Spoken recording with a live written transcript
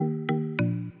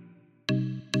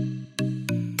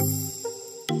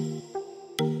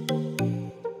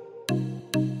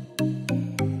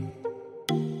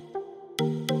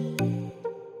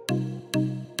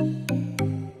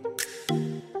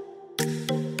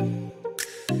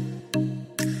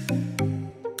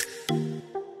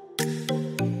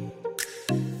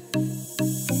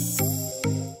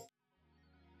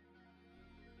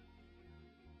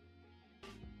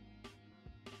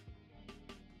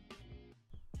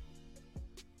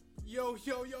Yo,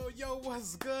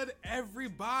 what's good,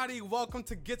 everybody? Welcome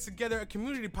to Get Together, a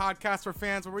community podcast for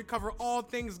fans where we cover all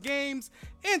things games,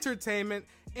 entertainment,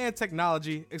 and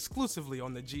technology exclusively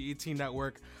on the GET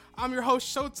network. I'm your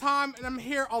host, Showtime, and I'm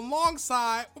here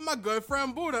alongside with my good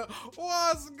friend, Buddha.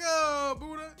 What's good,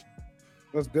 Buddha?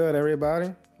 What's good,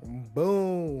 everybody?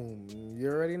 Boom. You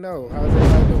already know. How's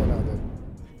everybody doing out there?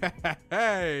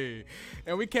 Hey,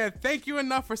 and we can't thank you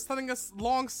enough for setting us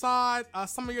alongside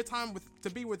some of your time to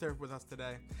be with us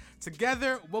today.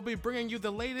 Together, we'll be bringing you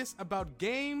the latest about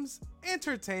games,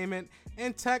 entertainment,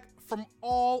 and tech from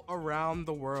all around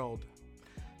the world.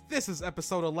 This is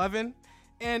episode 11,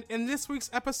 and in this week's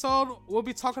episode, we'll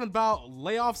be talking about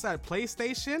layoffs at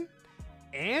PlayStation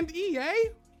and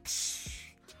EA,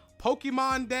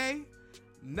 Pokemon Day,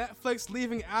 Netflix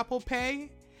leaving Apple Pay,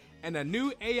 and a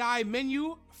new AI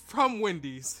menu from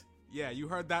Wendy's. Yeah, you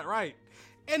heard that right.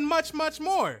 And much, much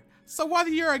more. So whether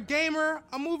you're a gamer,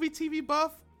 a movie TV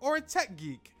buff, or a tech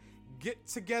geek, Get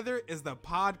Together is the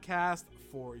podcast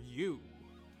for you.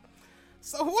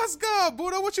 So what's good,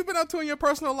 Buddha? What you been up to in your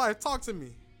personal life? Talk to me.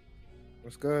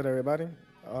 What's good, everybody?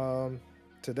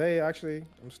 Today, actually,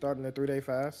 I'm starting a 3-day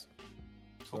fast.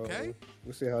 So Okay.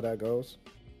 We'll see how that goes.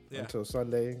 Yeah. Until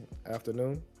Sunday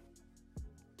afternoon.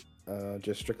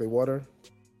 Just strictly water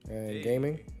and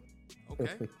gaming.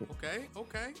 Okay.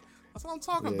 That's what I'm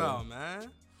talking about,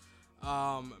 man.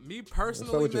 Me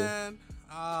personally, man,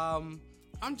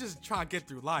 I'm just trying to get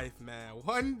through life, man.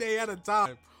 One day at a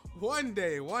time. One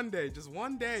day, just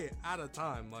one day at a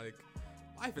time. Like,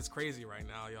 life is crazy right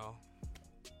now, y'all.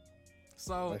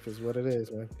 So Life is what it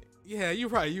is, man. Yeah, you're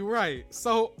right.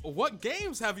 So what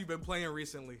games have you been playing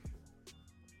recently?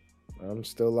 I'm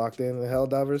still locked in the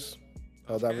Helldivers.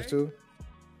 Helldivers Okay. 2.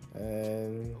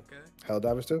 And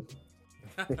Helldivers 2.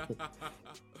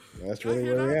 That's really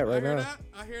where we're at right now.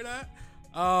 I hear that.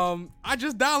 I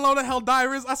just downloaded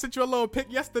Helldivers. I sent you a little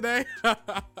pic yesterday.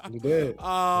 You did.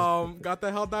 Got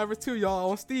the Helldivers 2, y'all,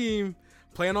 on Steam.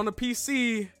 Playing on the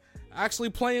PC.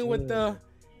 Actually playing with the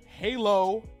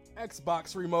Halo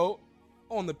Xbox remote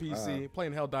on the PC.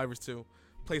 Playing Helldivers 2.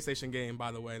 PlayStation game,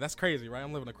 by the way. That's crazy, right?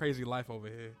 I'm living a crazy life over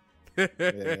here.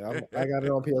 Yeah, I got it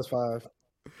on PS5.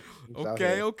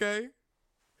 Okay.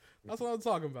 That's what I'm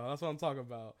talking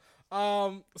about.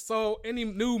 So any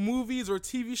new movies or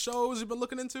TV shows you've been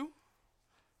looking into?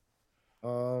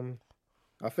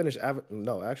 I finished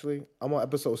actually, I'm on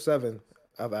episode 7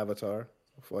 of Avatar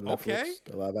for Netflix.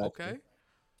 The live action. Okay.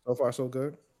 So far, so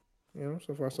good.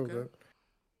 So far, so good.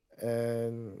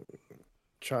 And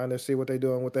trying to see what they're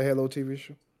doing with the Halo TV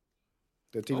show.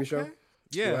 The TV show.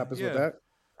 See what happens with that.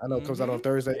 I know it comes out on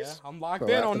Thursdays. Yeah, I'm locked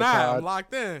in on that. I'm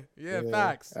locked in. Yeah,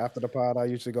 facts. After the pod, I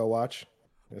usually go watch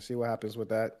and see what happens with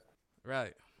that.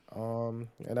 Right. And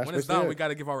that's when it's done, we got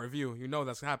to give our review. You know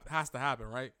that has to happen,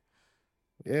 right?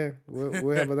 Yeah,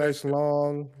 we'll have a nice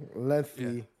long,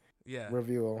 lengthy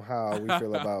review on how we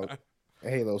feel about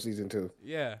Halo Season 2.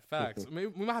 Yeah, facts. We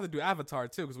might have to do Avatar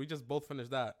too, because we just both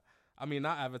finished that. I mean,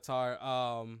 not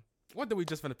Avatar. What did we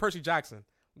just finish? Percy Jackson.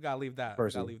 We gotta leave that.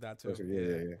 Percy. We gotta leave that too.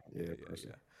 Percy. Yeah. Percy.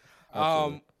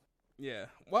 Yeah.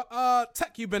 What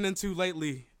tech you been into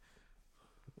lately?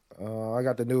 I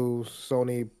got the new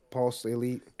Sony Pulse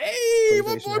Elite. Hey,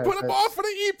 my boy put a ball for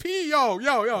the EP. Yo.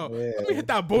 Let me hit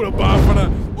that Buddha bar for the.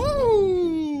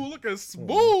 Woo! Looking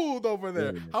smooth over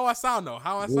there. How I sound though?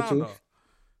 I got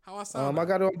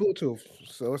it on Bluetooth,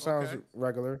 so it sounds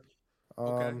regular.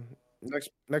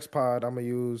 Next pod, I'm gonna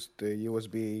use the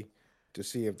USB to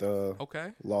see if the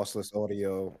lossless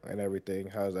audio and everything.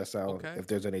 How does that sound? If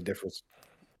there's any difference.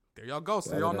 There y'all go.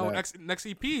 So y'all know next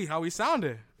EP how we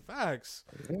sounded. Facts.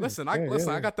 Listen, I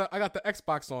got the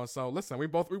Xbox on. So listen, we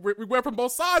wear from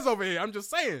both sides over here. I'm just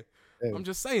saying.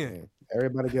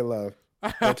 Everybody get love.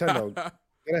 Nintendo,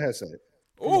 get a headset.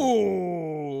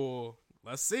 Ooh,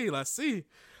 let's see.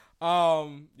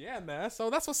 Yeah, man. So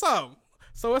that's what's up.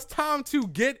 So it's time to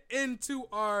get into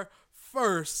our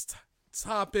first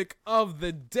topic of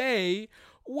the day,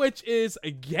 which is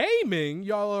gaming.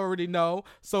 Y'all already know.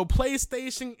 So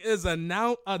PlayStation is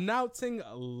announcing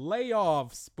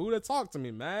layoffs. Buddha, talk to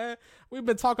me, man. We've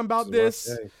been talking about this.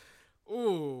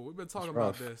 We've been talking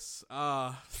about this.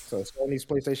 So Sony's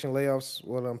PlayStation layoffs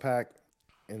will impact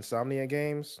Insomnia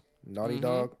Games, Naughty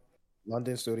Dog,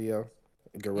 London Studio,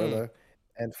 Guerrilla,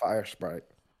 and Firesprite.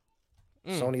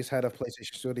 Sony's head of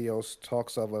PlayStation Studios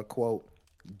talks of a, quote,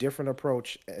 different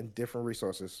approach and different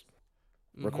resources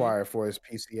required for its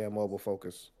PC and mobile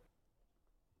focus.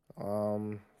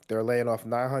 They're laying off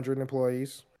 900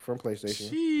 employees from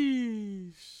PlayStation.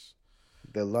 Sheesh.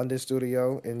 The London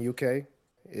studio in UK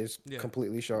is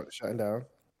completely shutting down.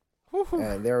 Woo-hoo.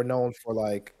 And they're known for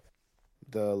like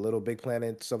the Little Big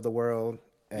Planets of the world,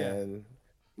 Yeah, and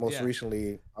most yeah.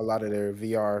 recently a lot of their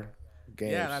VR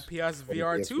Yeah, that games PS for the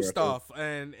VR2 PSVR 2. stuff,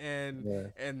 and Yeah.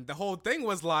 and the whole thing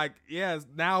was like, yeah,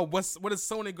 now what is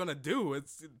Sony gonna do?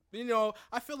 It's,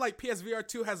 I feel like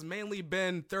PSVR2 has mainly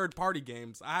been third party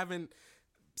games. I haven't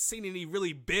seen any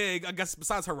really big, I guess,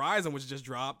 besides Horizon, which just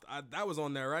dropped. That was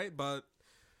on there, right? But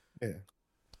Yeah.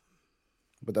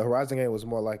 But the Horizon game was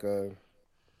more like a.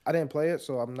 I didn't play it,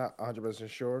 so I'm not 100%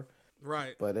 sure.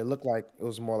 right, But it looked like it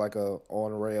was more like a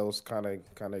on rails kind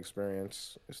of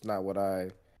experience. It's not what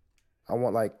I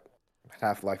want like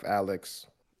Half Life Alex.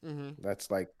 mm-hmm. That's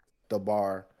like the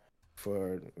bar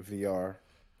for VR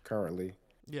currently,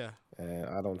 Yeah, and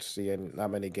I don't see not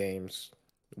many games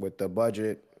with the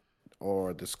budget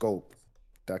or the scope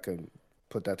that can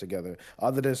put that together.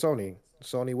 Other than Sony,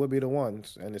 Sony would be the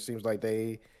ones, and it seems like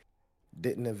they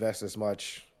didn't invest as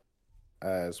much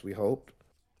as we hoped,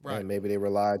 right, and maybe they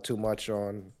relied too much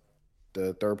on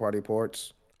the third party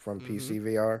ports from mm-hmm. PC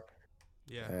VR,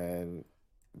 Yeah, and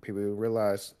people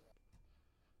realize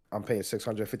I'm paying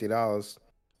 $650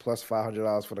 plus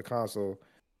 $500 for the console,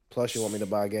 plus you want me to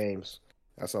buy games.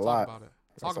 That's a talk lot. about it,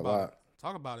 talk That's a about it. lot.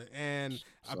 Talk about it. And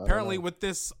So I don't apparently know. with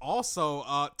this also,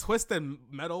 Twisted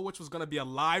Metal, which was gonna be a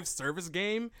live service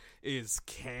game, is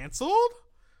canceled.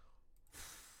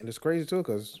 And it's crazy too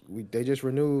because they just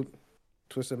renewed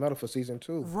Twisted Metal for season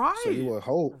 2. So you Right. would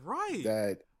hope Right.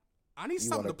 that I need you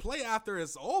something want to to play after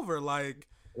it's over. Like,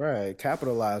 right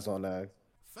capitalize on that.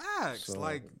 facts. So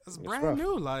Like, it's it's brand rough.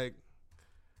 new. Like,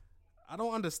 I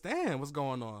don't understand what's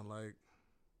going on. Like,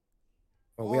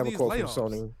 Well, we all have a these quote from layoffs.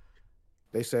 Sony.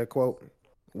 They said, "quote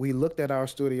We looked at our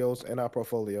studios and our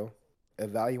portfolio,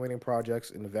 evaluating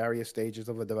projects in various stages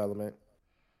of the development,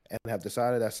 and have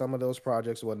decided that some of those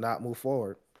projects will not move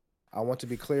forward. I want to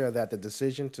be clear that the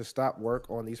decision to stop work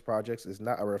on these projects is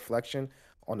not a reflection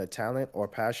on the talent or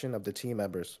passion of the team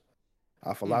members.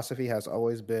 Our Mm, philosophy has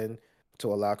always been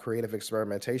to allow creative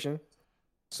experimentation.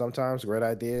 Sometimes great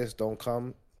ideas don't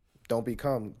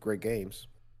become great games.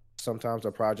 Sometimes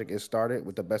a project is started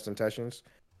with the best intentions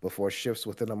before shifts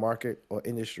within the market or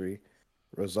industry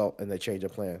result in a change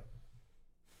of plan."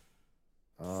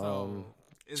 Um, so,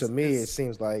 to is, me, it is,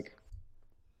 seems like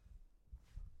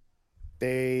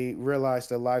they realized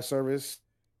that live service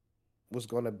was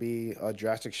going to be a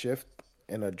drastic shift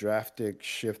and a drastic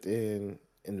shift in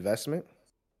investment.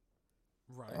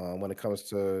 right. When it comes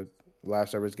to live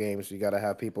service games, you got to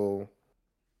have people,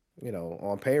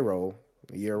 on payroll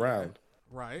year Yeah. round.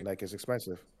 Right. Like it's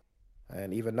expensive.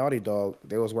 And even Naughty Dog,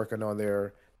 they was working on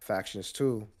their factions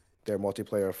too, their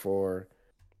multiplayer for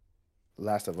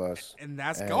Last of Us. And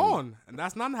that's And gone. And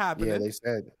that's not yeah, happening.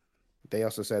 they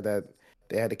also said that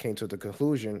they had to came to the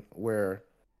conclusion where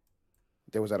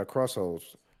they was at a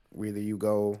crossroads. Either you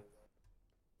go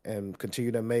and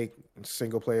continue to make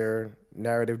single player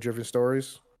narrative driven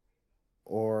stories,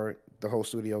 or the whole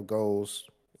studio goes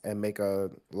and make a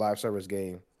live service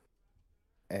game,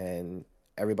 and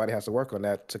everybody has to work on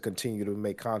that to continue to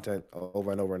make content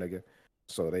over and over and again.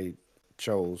 So they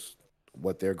chose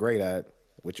what they're great at,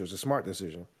 which was a smart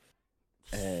decision.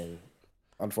 And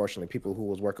unfortunately, people who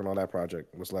was working on that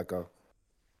project was let go.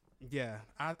 Yeah.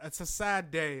 It's a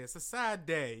sad day. It's a sad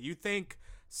day. You think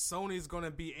Sony's going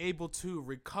to be able to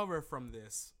recover from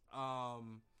this?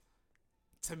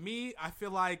 To me, I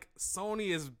feel like Sony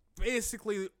is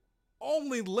basically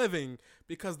only living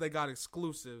because they got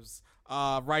exclusives,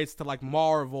 rights to like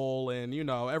Marvel and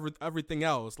everything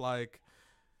else. Like,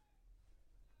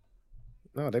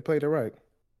 No, they played it right.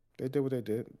 They did what they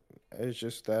did. It's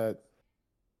just that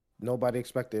nobody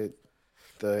expected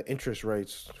the interest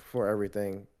rates for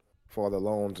everything, for the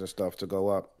loans and stuff to go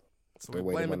up so we the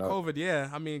way they blaming went up. COVID. Yeah,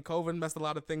 I mean, COVID messed a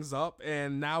lot of things up,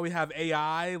 and now we have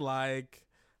AI. Like,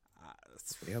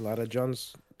 Yeah, a lot of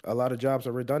jobs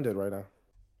are redundant right now.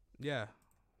 yeah,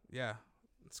 yeah,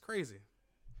 it's crazy.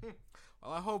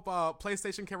 Well, I hope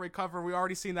PlayStation can recover. We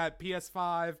already seen that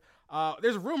PS5.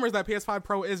 There's rumors that PS5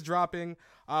 Pro is dropping.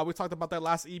 We talked about that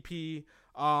last EP.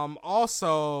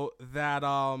 Also that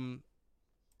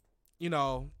you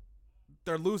know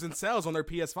they're losing sales on their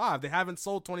PS5. They haven't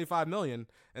sold 25 million,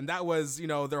 and that was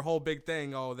their whole big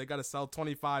thing. Oh, they got to sell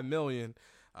 25 million.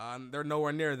 They're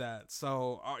nowhere near that.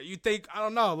 So you think, I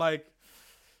don't know, like,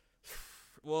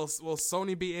 will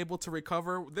Sony be able to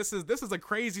recover? This is a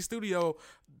crazy studio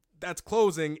that's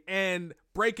closing. And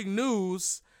breaking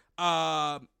news,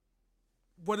 what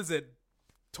is it?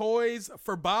 Toys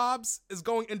for Bob's is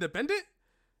going independent.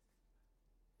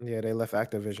 Yeah, they left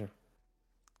Activision,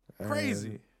 and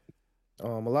Crazy. a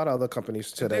lot of other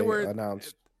companies And they today were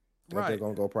announced that they're right,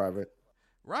 gonna go private.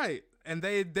 right. and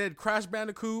they did Crash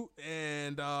Bandicoot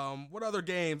and what other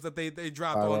games that they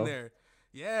dropped on Spyro. there?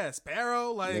 Yeah, Sparrow.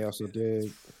 They Like, also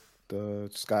did the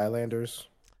Skylanders,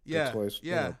 the yeah,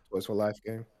 yeah, Toys for Life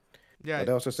game. yeah. But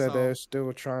they also said So they're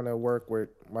still trying to work with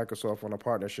Microsoft on a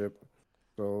partnership.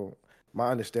 So my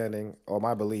understanding or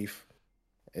my belief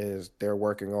is they're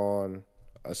working on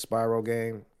a Spyro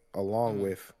game along mm,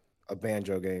 with a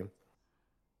Banjo game.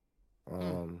 mm.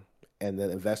 Um, and the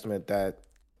investment that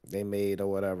they made or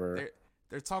whatever.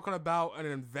 They're talking about an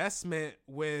investment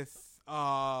with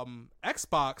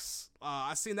Xbox.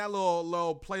 I seen that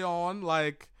little play on.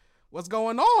 Like, what's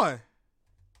going on?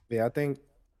 Yeah, I think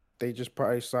they just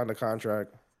probably signed a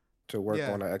contract to work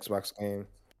Yeah, on an Xbox game.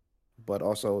 But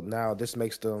also now this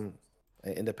makes them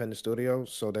an independent studio,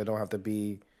 so they don't have to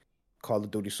be Call of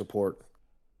Duty support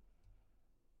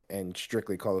and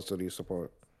strictly Call of Duty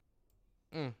support.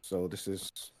 mm, So this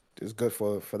is good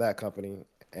for that company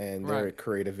and their right,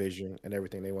 creative vision and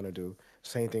everything they want to do.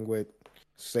 Same thing with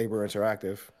Saber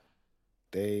Interactive.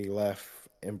 They left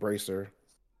Embracer.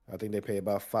 I think they paid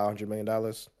about $500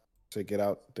 million to get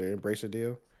out their Embracer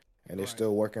deal, and they're right.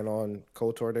 still working on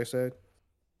KOTOR. They said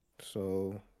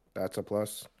so. That's a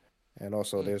plus. And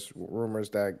also, Mm, there's rumors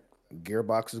that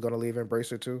Gearbox is going to leave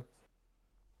Embracer too,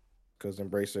 because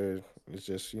Embracer is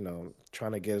just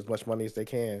trying to get as much money as they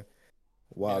can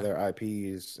while yeah, their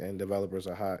IPs and developers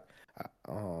are hot.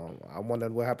 I'm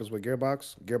wondering what happens with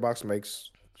Gearbox. Gearbox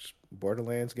makes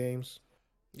Borderlands games.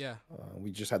 yeah.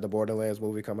 We just had the Borderlands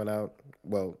movie coming out.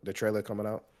 Well, the trailer coming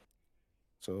out.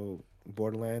 So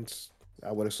Borderlands,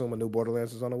 I would assume a new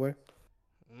Borderlands is on the way.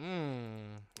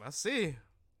 Let's see.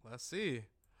 Let's see.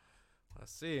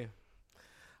 Let's see.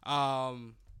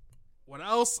 Um, what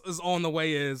else is on the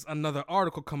way is another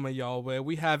article coming y'all where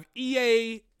we have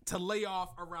EA to lay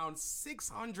off around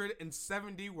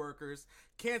 670 workers,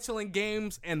 canceling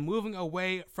games and moving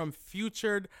away from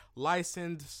featured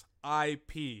licensed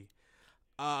IP.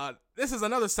 This is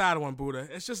another sad one, Buddha.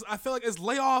 It's just I feel like it's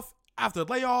layoff after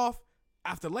layoff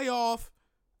after layoff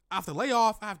after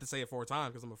layoff. I have to say it 4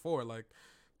 times because I'm a four. Like,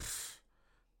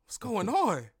 what's going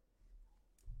on?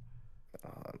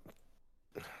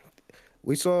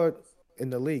 We saw it in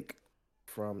the leak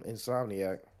from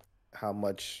Insomniac how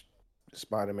much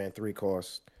Spider-Man 3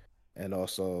 costs and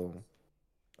also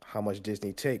how much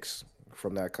Disney takes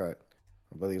from that cut.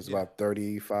 I believe it's Yeah, about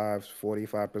 35,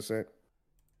 45%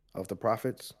 of the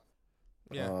profits.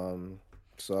 yeah, Um,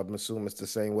 so I'm assuming it's the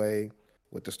same way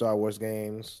with the Star Wars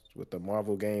games, with the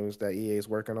Marvel games that EA is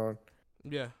working on.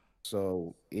 yeah.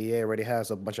 So EA already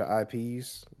has a bunch of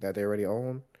IPs that they already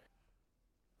own,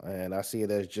 and I see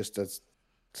it as just the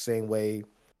same way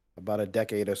about a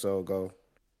decade or so ago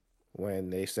when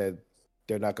they said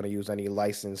they're not going to use any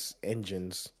licensed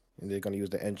engines and they're going to use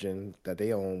the engine that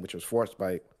they own, which was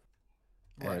Frostbite,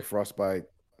 and Right. Frostbite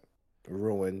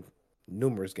ruined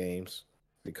numerous games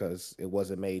because it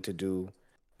wasn't made to do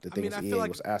the I mean, things EA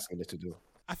was asking it to do.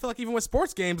 I feel like even with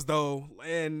sports games though,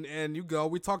 and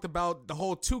we talked about the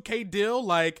whole 2K deal.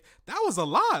 Like that was a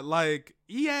lot. Like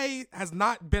EA has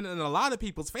not been in a lot of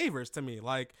people's favors to me.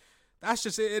 Like that's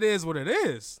just it is what it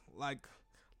is. Like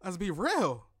let's be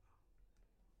real.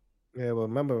 Yeah, but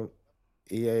remember,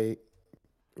 EA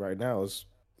right now is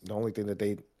the only thing that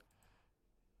they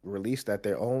released that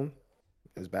they own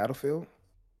is Battlefield,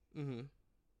 Mm-hmm.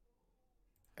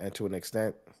 and to an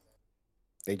extent,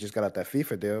 they just got out that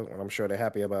FIFA deal, and I'm sure they're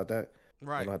happy about that. They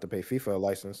Right. don't have to pay FIFA a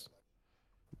license,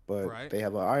 but Right. they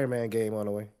have an Iron Man game on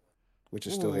the way, which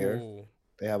is still here. Ooh.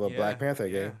 They have a Yeah. Black Panther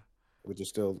Yeah. game, which is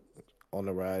still on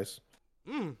the rise,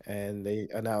 Mm. and they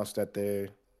announced that they're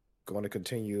going to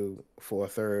continue for a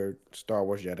third Star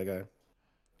Wars Jedi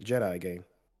game.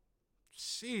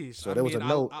 Sheesh. So I there was mean, a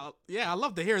note. yeah, I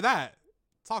love to hear that.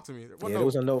 Talk to me. What Yeah, there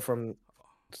was note? a note from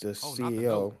the Oh, not the note.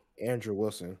 CEO, Andrew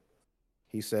Wilson.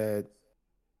 He said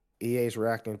EA is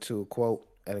reacting to, quote,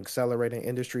 an accelerating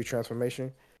industry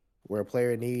transformation where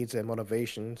player needs and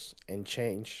motivations and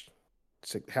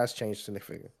has changed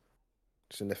Mm.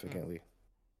 significantly.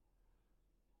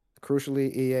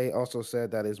 Crucially, EA also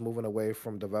said that it's moving away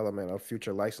from development of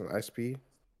future licensed IP.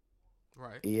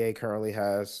 Right. EA currently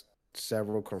has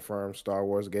several confirmed Star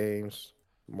Wars games,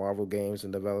 Marvel games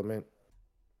in development.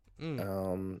 Mm.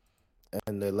 Um,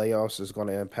 and the layoffs is going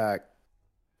to impact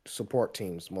support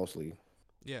teams mostly.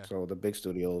 Yeah. So the big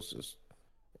studios is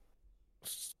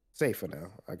safe for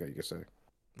now, I guess you could say.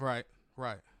 Right.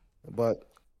 Right. But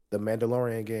the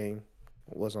Mandalorian game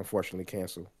was unfortunately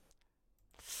canceled.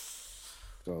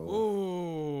 So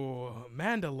Ooh,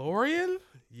 Mandalorian.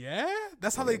 Yeah, yeah,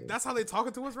 that's how they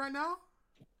talking to us right now.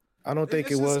 I don't think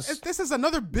it was This is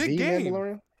another big the game.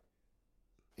 Mandalorian.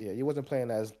 Yeah, you wasn't playing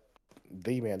as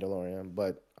the Mandalorian,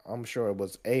 but I'm sure it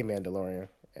was a Mandalorian.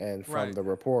 And from Right. the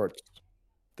reports,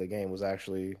 the game was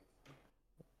actually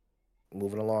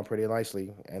moving along pretty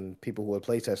nicely, and people who were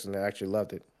playtesting it actually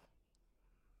loved it.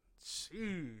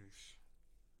 Sheesh.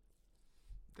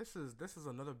 This is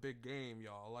another big game,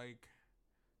 y'all. Like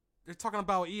they're talking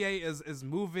about EA is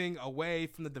moving away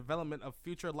from the development of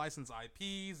future licensed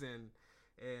IPs and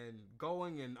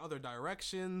going in other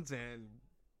directions, and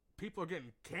people are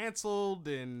getting canceled,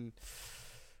 and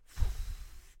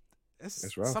it's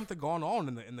It's rough. something going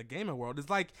on in the gaming world.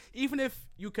 It's like even if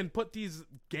you can put these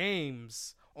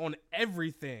games on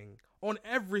everything,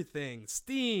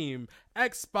 Steam,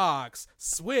 Xbox,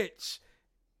 Switch,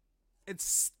 it's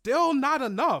still not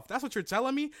enough. That's what you're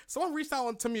telling me. Someone reached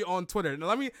out to me on Twitter. Now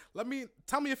let me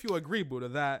tell me if you agree, Buddha,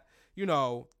 that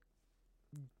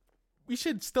we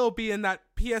should still be in that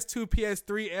PS2,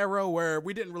 PS3 era where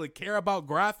we didn't really care about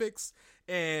graphics,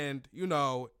 and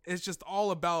it's just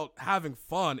all about having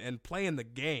fun and playing the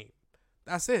game.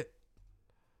 That's it.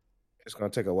 It's gonna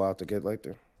take a while to get like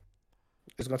there.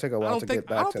 It's gonna take a I while don't to think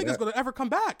get I back don't to think it's that. gonna ever come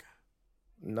back.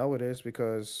 No, it is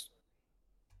because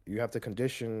you have to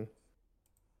condition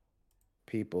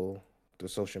people, the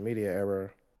social media era,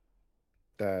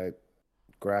 that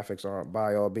graphics aren't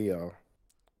buy all be all.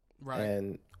 Right.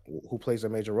 And who plays a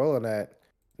major role in that?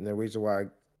 And the reason why,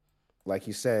 like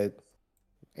he said,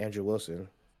 Andrew Wilson,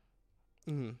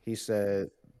 Mm-hmm. he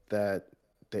said that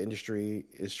the industry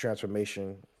is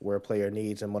transformation where player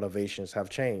needs and motivations have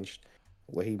changed.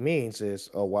 What he means is,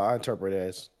 or what I interpret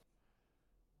as,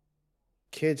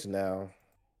 kids now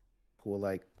who are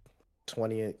like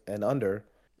 20 and under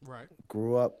Right.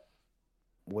 grew up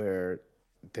where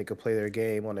they could play their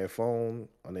game on their phone,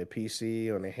 on their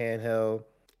PC, on their handheld,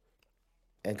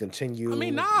 and I mean, continue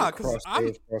the nah, cause cross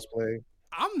save, cross play.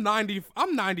 I'm 90.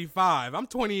 I'm 95. I'm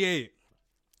 28.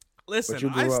 But Listen, I you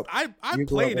grew up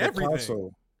played with a everything.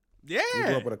 console. You grew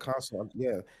Yeah. up with a console.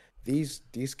 Yeah, these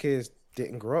kids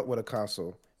didn't grow up with a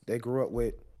console. They grew up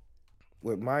with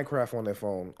Minecraft on their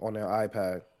phone, on their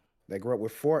iPad. They grew up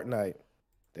with Fortnite.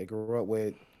 They grew up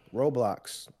with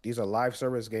Roblox. These are live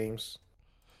service games,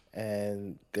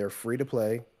 and they're free to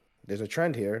play. There's a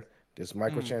trend here. There's Mm,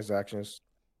 microtransactions,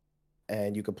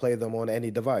 and you can play them on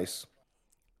any device.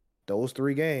 Those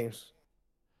three games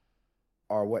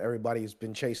are what everybody's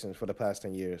been chasing for the past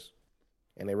 10 years.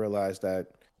 And they realize that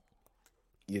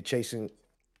you're chasing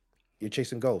you're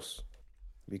chasing ghosts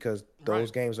because right.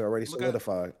 those games are already Look at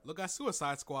solidified. look at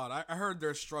Suicide Squad. I heard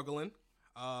they're struggling.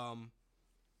 Um,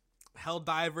 Hell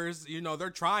Divers, they're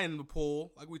trying to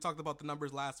pull, like we talked about the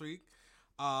numbers last week.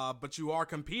 But you are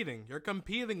competing. You're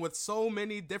competing with so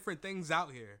many different things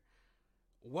out here.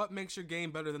 What makes your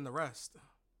game better than the rest?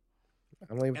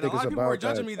 I don't even And a think it's lot of people were about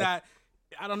judging that. me that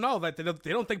I don't know that they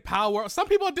don't think Power World. Some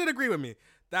people did agree with me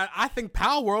that I think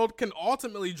Power World can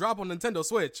ultimately drop on Nintendo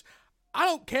Switch. I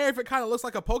don't care if it kind of looks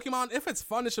like a Pokemon. If it's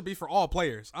fun, it should be for all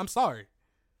players. I'm sorry,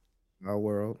 Our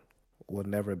world will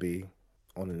never be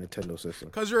on the Nintendo system.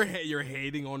 cause you're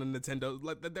hating on the Nintendo.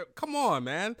 Like, come on,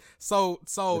 man. So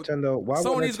Nintendo, why would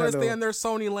Sony's gonna stay Nintendo in their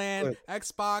Sony land. put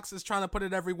Xbox is trying to put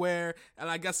it everywhere, and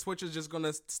I guess Switch is just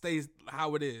gonna stay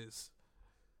how it is.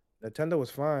 Nintendo was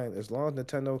fine as long as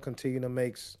Nintendo continue to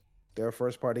make their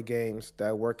first party games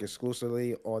that work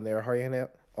exclusively on their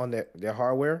their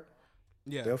hardware,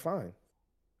 Yeah. they're fine.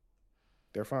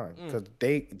 They're fine Mm,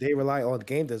 because they rely on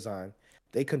game design.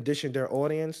 They condition their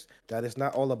audience that it's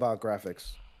not all about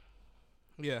graphics.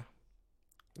 yeah.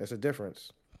 There's a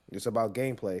difference. It's about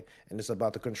gameplay and it's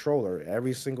about the controller.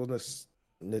 Every single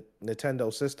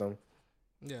Nintendo system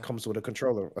Yeah. comes with a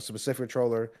controller, a specific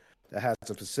controller that has a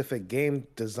specific game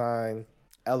design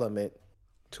element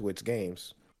to its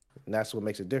games. And that's what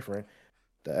makes it different.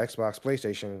 The Xbox,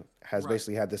 PlayStation has Right.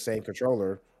 basically had the same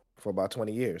controller for about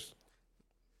 20 years.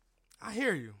 I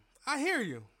hear you. I hear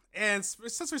you. And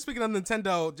since we're speaking of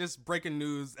Nintendo, just breaking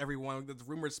news, everyone, the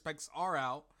rumored specs are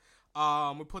out.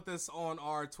 We put this on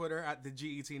our Twitter at the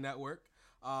GET Network.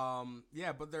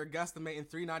 Yeah, but they're guesstimating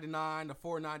 $399 to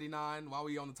 $499. While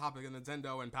we on the topic of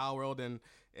Nintendo and Power World, and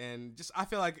just I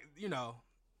feel like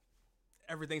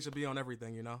everything should be on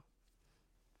everything.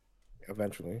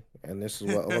 Eventually. And this is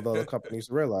what all the other companies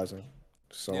are realizing.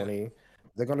 Yeah. Sony,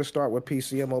 they're going to start with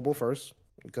PC and mobile first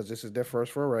because this is their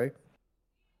first foray.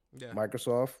 Yeah.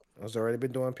 Microsoft has already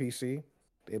been doing PC.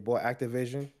 They bought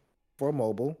Activision for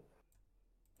mobile,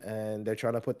 and they're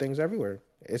trying to put things everywhere.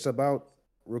 It's about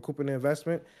recouping the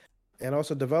investment, and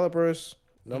also developers,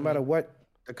 no Mm-hmm. matter what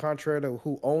the contrary to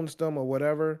who owns them or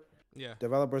whatever, Yeah.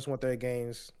 developers want their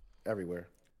games everywhere.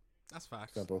 That's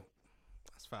facts. Simple.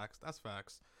 That's facts. That's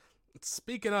facts.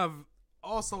 Speaking of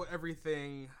also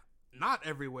everything, not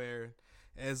everywhere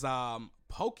is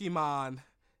Pokemon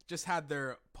just had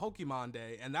their Pokemon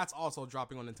Day, and that's also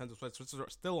dropping on Nintendo Switch, which is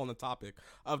still on the topic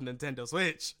of Nintendo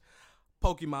Switch.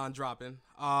 Pokemon dropping.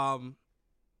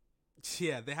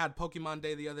 Yeah, they had Pokemon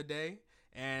Day the other day,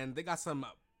 and they got some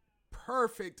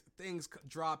perfect things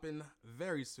dropping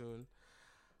very soon.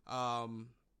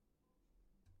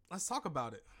 Let's talk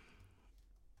about it.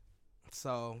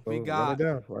 So we got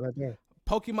Run it down.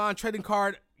 Pokemon Trading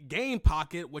Card Game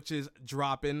Pocket, which is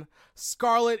dropping.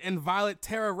 Scarlet and Violet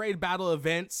Terra Raid Battle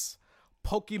Events.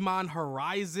 Pokemon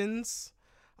Horizons.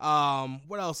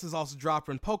 What else is also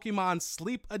dropping? Pokemon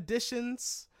Sleep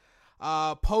Editions.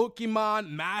 Pokemon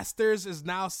Masters is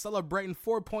now celebrating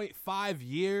 4.5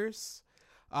 years.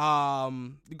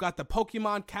 You got the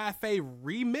Pokemon Cafe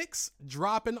Remix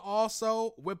dropping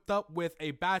also, whipped up with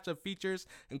a batch of features,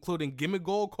 including Gimme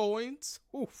Gold coins.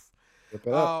 Oof.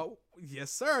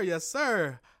 Yes, sir. Yes,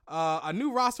 sir. A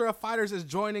new roster of fighters is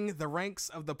joining the ranks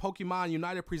of the Pokemon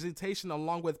United presentation,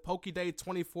 along with Pokéday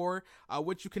 24,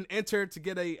 which you can enter to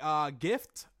get a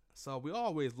gift. So we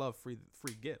always love free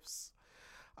gifts.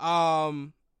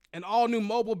 An all new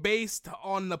mobile based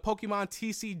on the Pokemon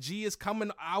TCG is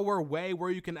coming our way, where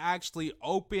you can actually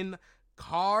open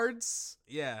cards.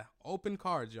 Yeah, open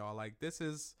cards, y'all. Like, this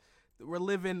is, we're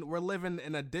living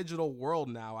in a digital world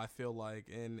now, I feel like,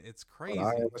 and it's crazy.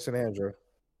 iOS and Android.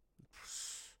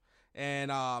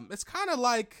 And it's kind of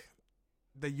like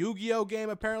the Yu-Gi-Oh game.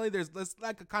 Apparently, there's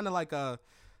like kind of like a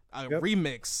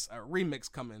remix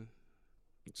coming.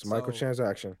 It's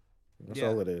microtransaction. That's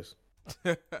all it is.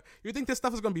 You think this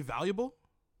stuff is going to be valuable?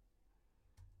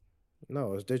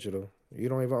 No, it's digital. You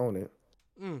don't even own it.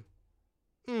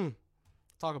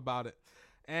 Talk about it.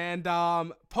 And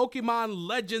Pokemon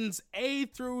Legends A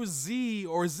through Z,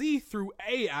 or Z through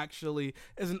A actually,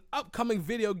 is an upcoming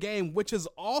video game which is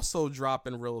also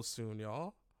dropping real soon,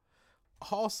 y'all.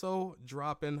 Also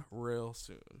dropping real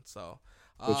soon. So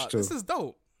this is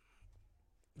dope.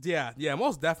 Yeah,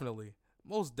 most definitely.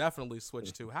 Most definitely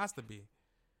Switch 2. Has to be.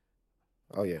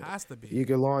 Oh yeah. Has to be. If you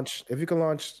can launch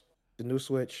the new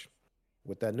Switch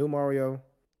with that new Mario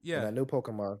and that new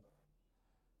Pokemon,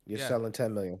 you're selling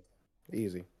 10 million.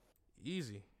 Easy.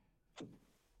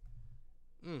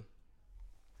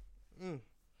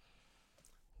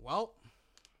 Well,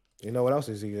 you know what else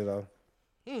is easy though?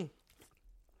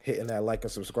 Hitting that like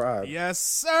and subscribe. Yes,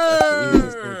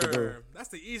 sir. That's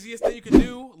the easiest thing you can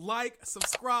do. Like,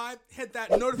 subscribe, hit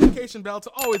that notification bell to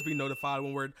always be notified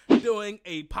when we're doing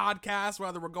a podcast,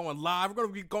 whether we're going live. We're going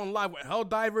to be going live with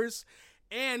Helldivers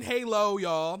and Halo,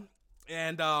 y'all.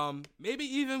 And maybe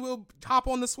even we'll hop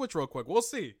on the Switch real quick. We'll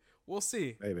see.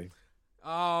 Maybe.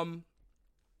 Follow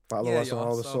us on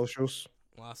all the socials.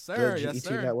 Well, sir. Good yes, GET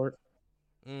sir. Network.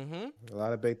 A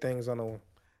lot of big things on the one.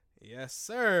 Yes,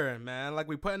 sir, man. Like,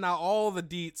 we putting out all the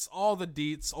deets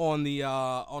on the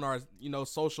on our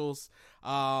socials.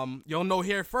 Y'all know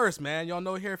here first, man. Y'all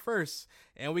know here first.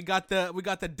 And we got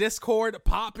the Discord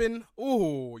popping.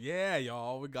 Ooh, yeah,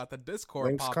 y'all. We got the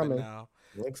Discord popping now.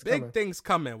 Big things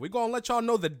coming. We gonna let y'all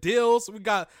know the deals. We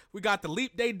got the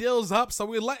Leap Day deals up, so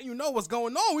we're letting you know what's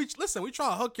going on. We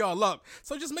trying to hook y'all up.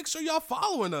 So just make sure y'all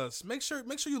following us. Make sure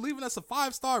you leaving us a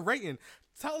 5-star rating.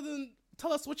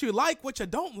 Tell us what you like, what you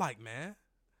don't like, man.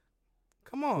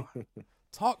 Come on.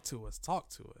 Talk to us.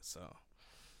 So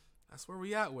that's where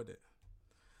we at with it.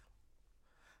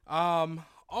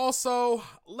 Also,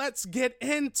 let's get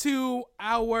into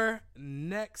our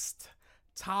next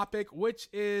topic, which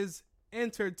is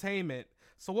entertainment.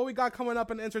 So what we got coming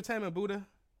up in entertainment, Buddha?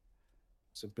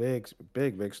 It's a big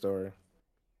story.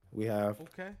 We have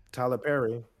Tyler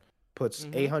Perry puts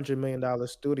 $800 million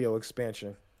studio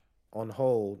expansion on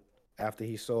hold after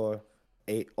he saw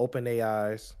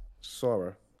OpenAI's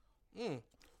Sora.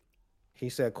 He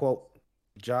said, quote,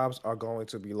 "Jobs are going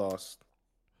to be lost."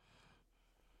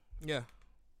 Yeah.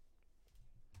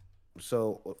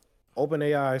 So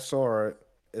OpenAI Sora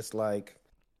is like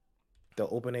the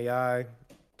OpenAI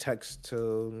text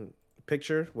to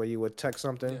picture, where you would text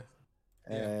something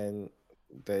and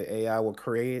the AI will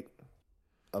create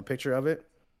a picture of it.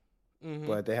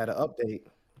 But they had an update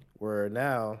where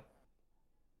now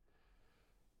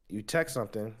you text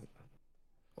something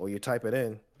or you type it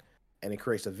in and it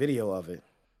creates a video of it.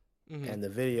 And the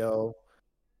video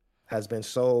has been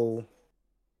so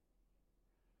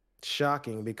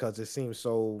shocking because it seems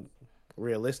so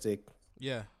realistic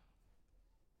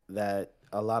that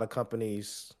a lot of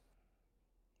companies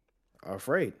are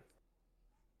afraid,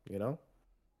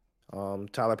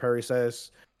 Tyler Perry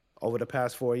says over the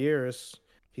past 4 years,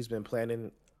 he's been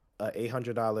planning a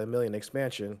 $800 million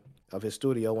expansion of his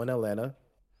studio in Atlanta,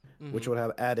 which would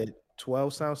have added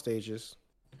 12 sound stages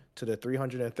to the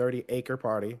 330-acre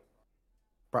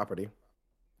property.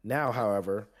 Now, Right.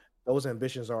 however, those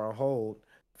ambitions are on hold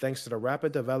thanks to the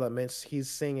rapid developments he's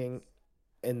seeing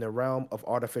in the realm of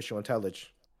artificial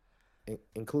intelligence,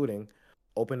 including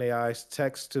OpenAI's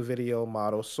text-to-video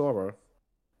model Sora,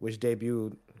 which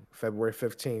debuted February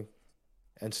 15th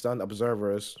and stunned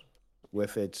observers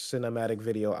with its cinematic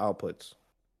video outputs.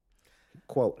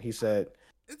 Quote, he said,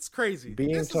 It's crazy.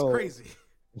 being This is told, crazy.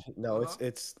 no, Uh huh.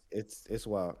 it's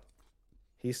wild.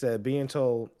 He said, being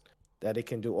told that it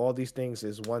can do all these things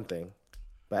is one thing,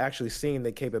 but actually seeing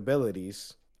the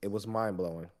capabilities, it was mind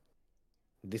blowing.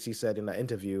 This he said in an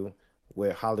interview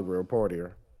with Hollywood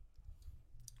Reporter,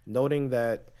 noting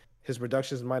that his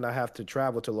productions might not have to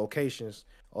travel to locations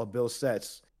or build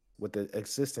sets with the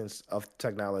existence of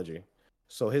technology.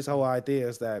 So his whole idea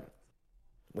is that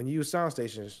when you use sound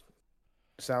stages,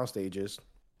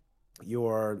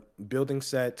 you're building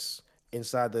sets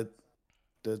inside the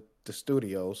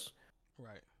studios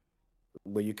Right.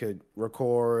 where you could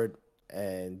record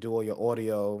and do all your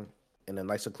audio in a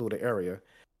nice secluded area.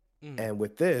 Mm. And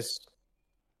with this,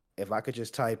 if I could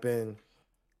just type in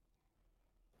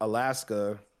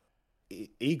Alaska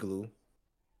igloo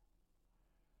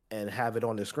and have it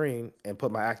on the screen and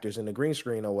put my actors in the green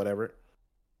screen or whatever,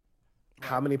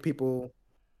 how Right. many people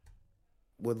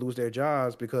would lose their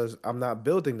jobs because I'm not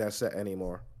building that set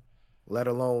anymore? Let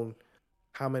alone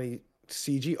how many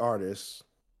CG artists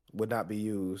would not be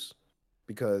used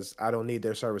because I don't need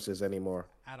their services anymore.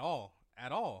 At all.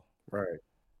 At all. Right.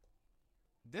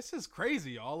 This is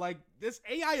crazy, y'all. Like, this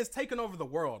AI is taking over the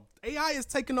world. AI is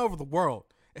taking over the world.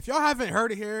 If y'all haven't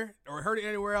heard it here or heard it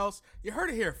anywhere else, you heard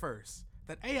it here first.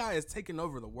 That AI is taking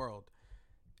over the world.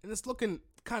 And it's looking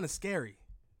kind of scary.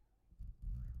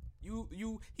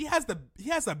 He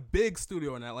has a big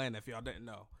studio in Atlanta, if y'all didn't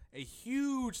know. A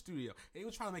huge studio. And he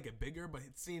was trying to make it bigger, but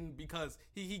it seemed because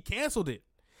he canceled it.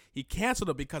 He canceled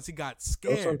it because he got Show some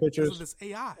scared because of pictures this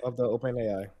AI. of the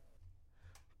OpenAI.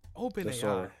 Open The AI.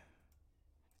 Sora.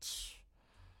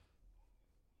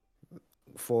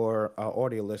 For our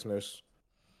audio listeners,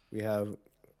 we have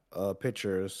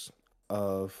pictures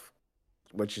of,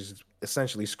 which is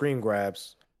essentially screen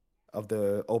grabs of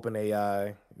the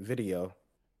OpenAI video.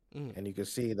 Mm. And you can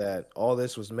see that all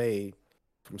this was made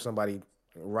from somebody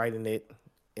writing it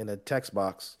in a text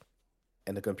box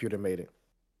and the computer made it.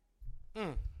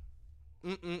 Mm.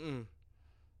 Mm-mm-mm.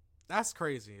 That's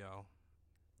crazy, yo.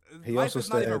 He Life also is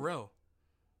not even said, real.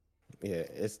 yeah,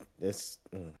 it's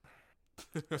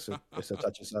a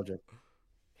touchy subject.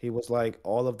 He was like,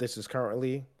 all of this is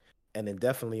currently and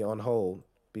indefinitely on hold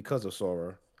because of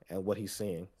Sora and what he's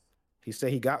seeing. He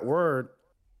said he got word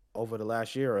over the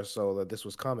last year or so that this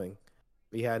was coming.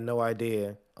 He had no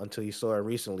idea until he saw it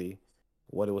recently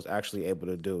what it was actually able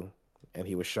to do, and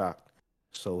he was shocked.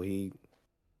 So he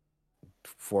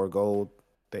forego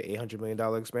the $800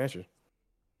 million expansion.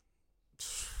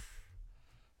 Tough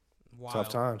Wild.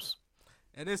 times.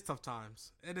 It is tough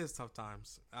times. It is tough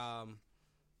times. Tough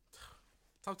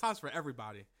times for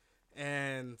everybody.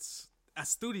 And a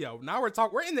studio. Now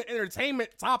we're in the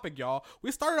entertainment topic, y'all.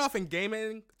 We started off in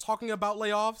gaming talking about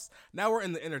layoffs. Now we're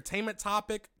in the entertainment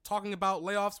topic talking about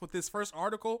layoffs with this first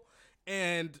article,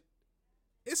 and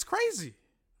it's crazy.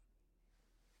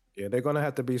 Yeah, they're gonna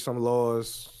have to be some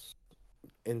laws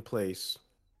in place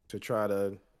to try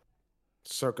to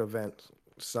circumvent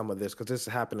some of this because this is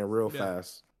happening real Yeah.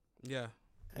 fast. Yeah.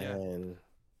 Yeah. And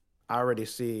I already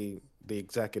see the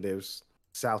executives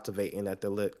salivating at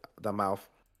the mouth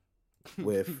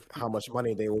with how much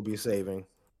money they will be saving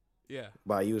Yeah.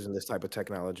 by using this type of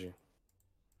technology.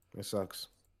 It sucks.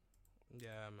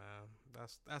 Yeah, man.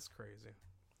 That's crazy.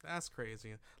 That's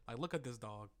crazy. Like, look at this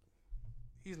dog.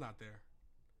 He's not there.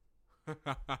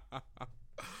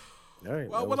 All right.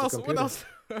 Well, That what was the else? What computer. else?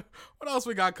 What else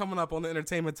we got coming up on the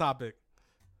entertainment topic?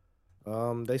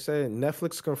 They say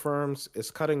Netflix confirms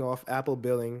it's cutting off Apple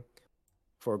billing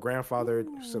for grandfathered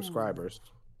Ooh. subscribers.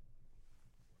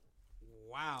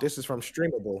 Wow. This is from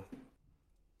Streamable.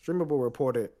 Streamable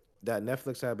reported that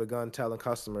Netflix had begun telling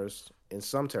customers in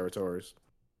some territories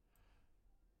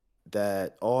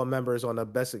that all members on the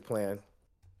basic plan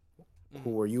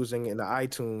who were using in the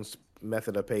iTunes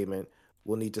method of payment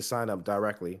will need to sign up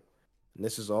directly. And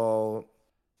this is all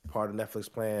part of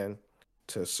Netflix plan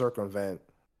to circumvent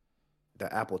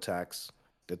the Apple tax,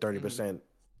 the 30%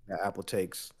 that Apple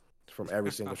takes from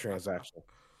every single transaction.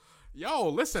 Yo,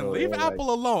 listen, So leave they're like,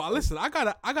 Apple alone. Listen, I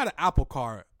got an Apple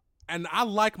card, and I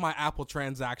like my Apple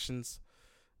transactions.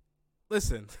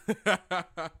 Listen,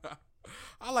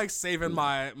 I like saving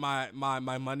my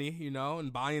money,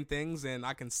 and buying things, and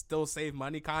I can still save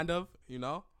money, kind of.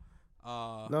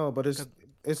 No, but it's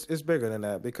 'cause- it's bigger than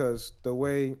that because the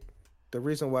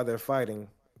reason why they're fighting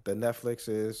the Netflix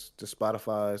is the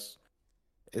Spotify's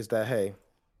is that hey,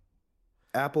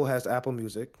 Apple has Apple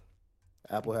Music,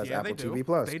 Apple has yeah, they Apple do. TV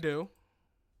Plus. They do.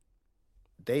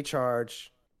 They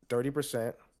charge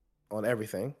 30% on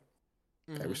everything,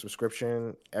 every Mm-hmm.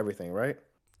 subscription, everything, right?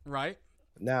 Right.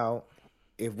 Now,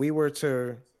 if we were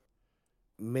to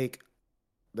make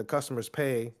the customers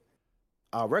pay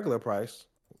our regular price,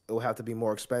 it will have to be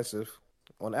more expensive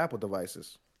on Apple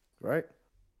devices, right?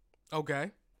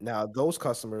 Okay. Now, those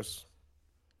customers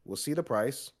will see the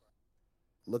price,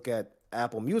 look at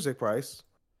Apple Music price,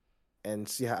 and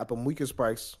see how Apple Music's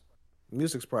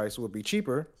price would be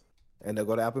cheaper, and they'll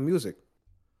go to Apple Music.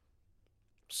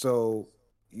 So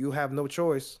you have no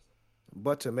choice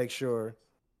but to make sure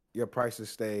your prices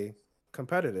stay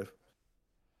competitive.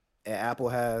 And Apple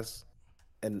has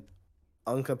an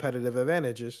uncompetitive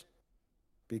advantages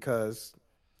because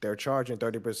they're charging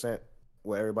 30%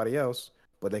 with everybody else,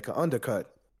 but they can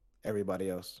undercut everybody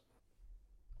else.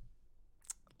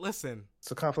 Listen.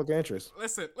 It's a conflict of interest.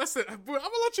 Listen. I'm gonna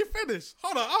let you finish.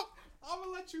 Hold on. I'm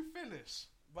gonna let you finish.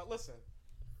 But listen,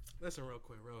 real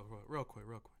quick.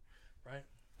 Right.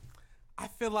 I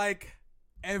feel like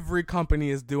every company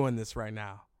is doing this right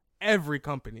now. Every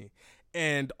company.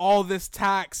 And all this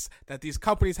tax that these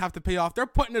companies have to pay off, they're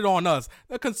putting it on us,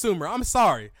 the consumer. I'm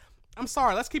sorry.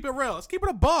 Let's keep it real. Let's keep it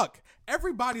a buck.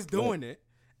 Everybody's doing it.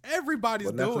 Everybody's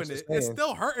What doing Netflix is it. It's saying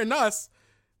still hurting us.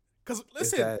 Because, is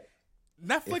listen, that if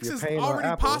Netflix you're is paying on already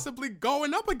Apple, possibly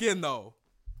going up again, though.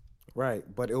 right,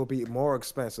 but it will be more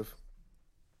expensive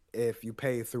if you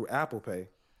pay through Apple Pay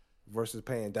versus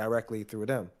paying directly through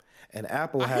them. And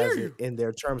Apple I hear has it you. in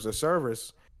their terms of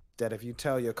service that if you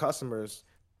tell your customers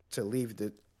to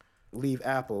leave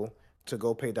Apple to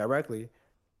go pay directly,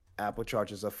 Apple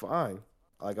charges a fine,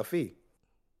 like a fee.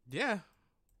 Yeah,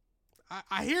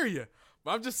 I hear you.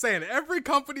 But I'm just saying, every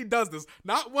company does this.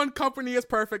 Not one company is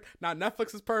perfect. Not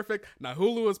Netflix is perfect. Not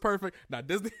Hulu is perfect. Not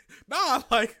Disney. Nah,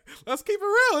 like, let's keep it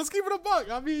real. Let's keep it a buck.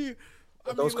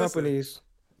 But those Listen. companies,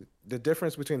 the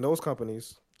difference between those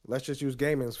companies, let's just use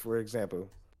gaming for example.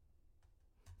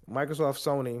 Microsoft,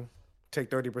 Sony take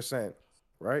 30%,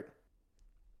 right?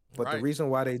 But the Right, reason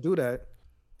why they do that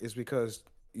is because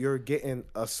you're getting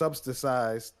a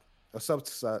subsidized, what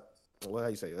how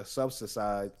you say, a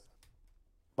subsidized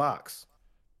box.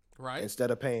 right. Instead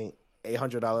of paying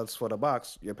 $800 for the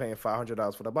box, you're paying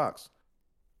 $500 for the box.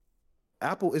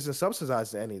 Apple isn't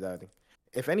subsidizing anything.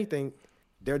 If anything,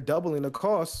 they're doubling the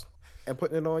cost and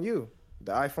putting it on you.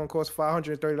 The iPhone costs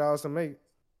 $530 to make.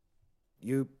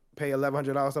 You pay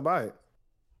 $1,100 to buy it.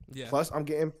 Yeah, Plus, I'm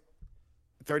getting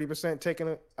 30%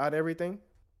 taken out of everything.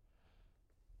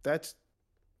 That's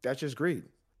that's just greed.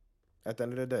 At the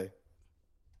end of the day,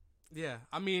 yeah.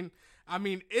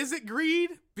 Is it greed?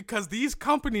 Because these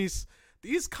companies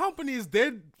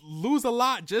did lose a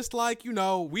lot, just like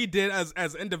we did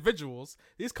as individuals.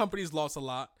 These companies lost a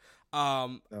lot.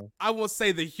 no. I won't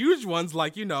say the huge ones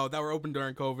like that were open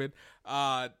during COVID.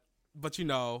 But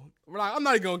I'm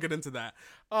not even gonna get into that.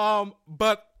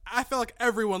 But I feel like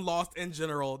everyone lost in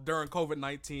general during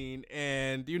COVID-19,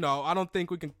 and I don't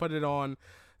think we can put it on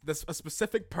a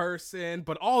specific person,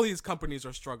 but all these companies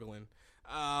are struggling.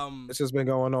 This has been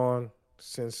going on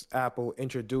since Apple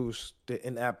introduced the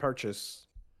in-app purchase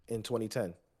in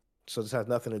 2010. So this has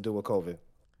nothing to do with COVID.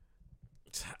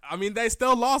 They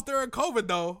still lost during COVID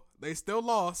though. They still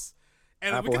lost.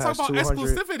 And we Apple can talk has about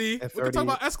exclusivity. 230%. We can talk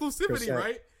about exclusivity,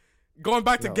 right? Going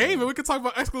back to No, gaming, we can talk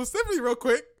about exclusivity real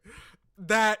quick.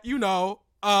 That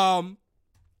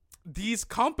these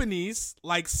companies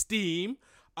like Steam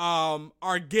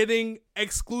are getting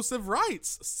exclusive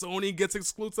rights. Sony gets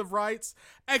exclusive rights.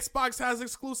 Xbox has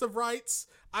exclusive rights.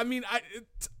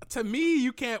 To me,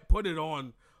 you can't put it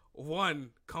on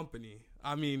one company.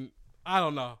 I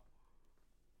don't know.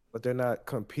 but they're not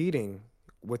competing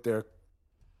with the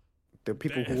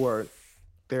people who are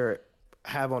there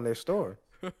have on their store.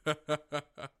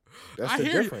 That's I the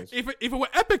hear difference. you. Even with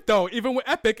Epic though, even with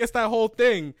Epic, it's that whole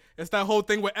thing. It's that whole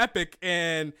thing with Epic,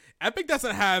 and Epic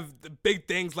doesn't have the big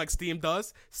things like Steam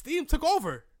does. Steam took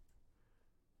over.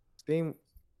 Steam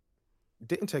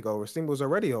didn't take over. Steam was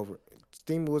already over.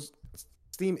 Steam is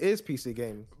PC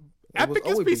gaming. It was Epic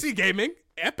is always PC gaming.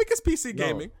 Epic is PC no.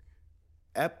 gaming.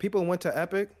 People went to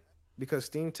Epic because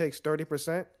Steam takes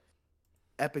 30%.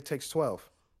 Epic takes 12.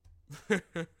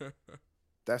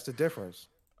 That's the difference.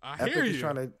 I Epic hear is you.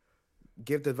 trying to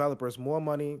give developers more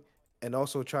money and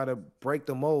also try to break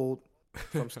the mold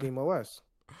from Steam OS.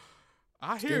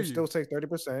 I hear Steam you. still takes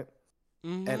 30%,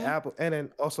 Mm-hmm. and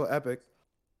then also Epic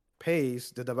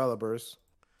pays the developers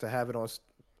to have it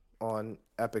on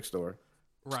Epic Store.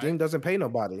 Right. Steam doesn't pay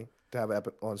nobody to have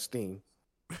Epic on Steam.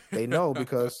 They know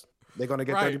because they're gonna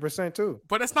get Right. 30% too.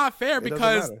 But it's not fair It doesn't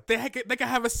because matter. they can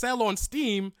have a sale on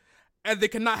Steam and they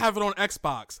cannot have it on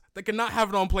Xbox. They cannot have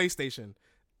it on PlayStation.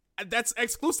 That's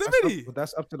exclusivity.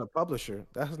 That's up to the publisher.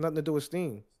 That has nothing to do with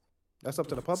Steam. That's up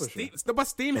to the publisher. But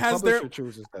Steam The has their publisher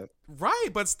chooses that. right.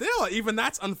 But still, even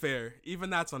that's unfair.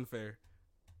 The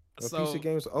So PC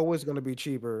game's always going to be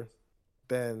cheaper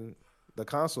than the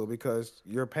console because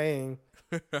you're paying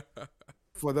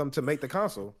for them to make the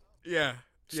console. yeah,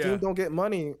 Steam don't get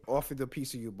money off of the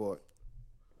PC you bought.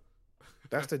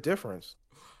 That's the difference.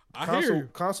 hear you.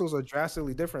 Consoles are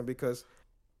drastically different because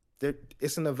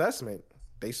it's an investment.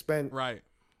 They spent Right.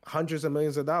 hundreds of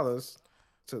millions of dollars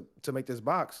to make this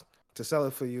box to sell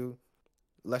it for you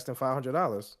less than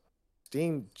 $500.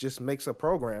 Steam just makes a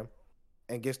program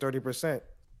and gets 30%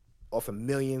 off of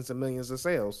millions and millions of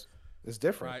sales. It's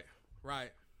different.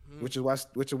 Right. Which is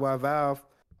why Valve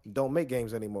don't make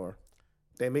games anymore.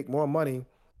 They make more money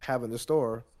having the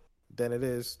store than it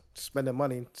is spending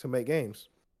money to make games.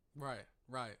 Right.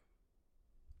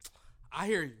 I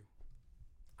hear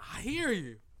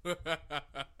you.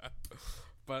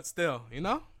 But still,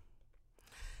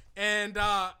 And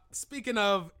speaking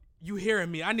of you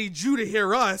hearing me, I need you to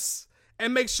hear us.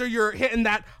 And make sure you're hitting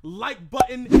that like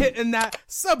button, hitting that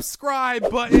subscribe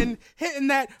button, hitting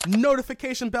that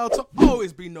notification bell to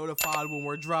always be notified when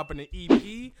we're dropping an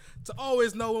EP, to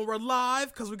always know when we're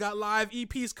live, because we got live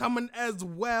EPs coming as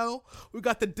well. We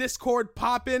got the Discord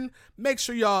popping. Make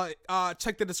sure y'all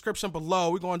check the description below.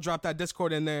 We're going to drop that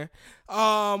Discord in there.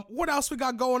 What else we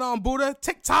got going on, Buddha?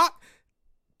 TikTok,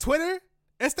 Twitter,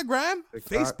 Instagram,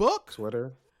 TikTok, Facebook,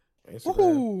 Twitter, Instagram,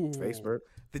 Woohoo. Facebook,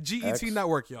 the GET X,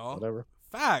 network, y'all. whatever.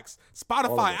 Facts.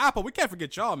 Spotify, Apple. We can't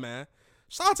forget y'all, man.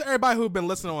 Shout out to everybody who've been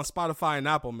listening on Spotify and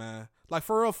Apple, man. Like,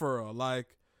 for real.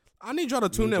 Like, I need y'all to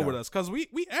tune in with us because we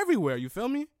everywhere. You feel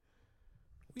me?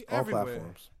 We All everywhere.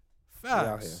 platforms.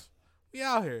 Facts. We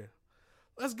out here.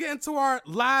 Let's get into our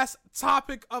last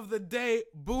topic of the day,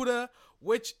 Buddha,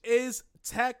 which is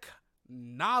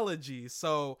technology.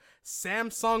 So,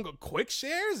 Samsung quick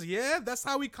shares? Yeah, that's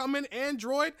how we come in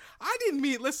Android. I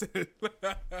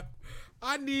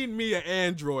need me an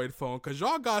Android phone because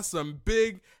y'all got some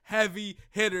big, heavy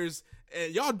hitters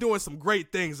and y'all doing some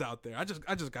great things out there. I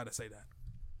just gotta say that.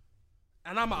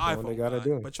 And I'm an iPhone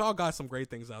guy, but y'all got some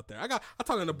great things out there. I'm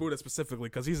talking to Buddha specifically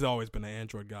because he's always been an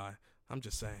Android guy. I'm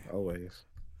just saying. Always.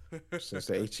 Since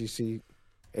the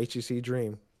HTC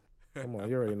dream. Come on,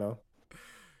 you already know.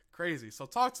 Crazy. So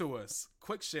talk to us.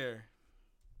 Quick share.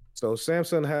 So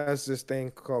Samsung has this thing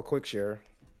called Quick Share,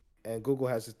 and Google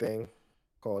has this thing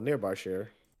called Nearby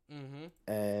Share,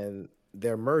 and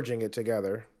they're merging it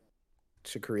together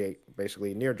to create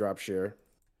basically Near Drop Share,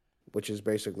 which is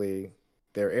basically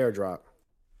their AirDrop.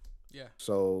 Yeah.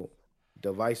 So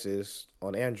devices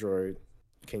on Android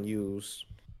can use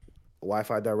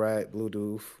Wi-Fi Direct,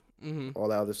 Bluetooth, all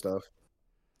that other stuff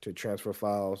to transfer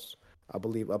files. I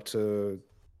believe up to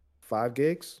 5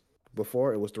 gigs.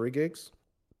 Before it was 3 gigs.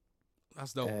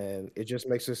 That's dope. And it just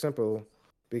makes it simple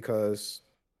because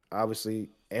obviously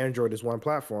Android is one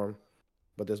platform,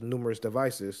 but there's numerous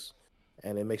devices,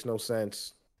 and it makes no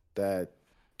sense that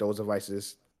those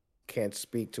devices can't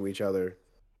speak to each other.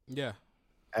 Yeah.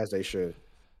 As they should.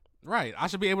 Right. I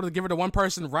should be able to give it to one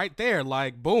person right there.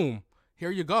 Like, boom,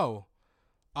 here you go.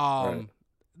 Right.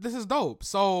 This is dope.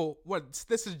 So what,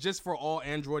 this is just for all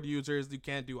Android users? You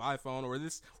can't do iPhone or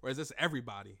is this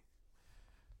everybody?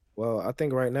 Well, I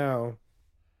think right now,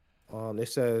 it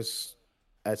says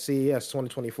at CES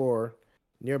 2024,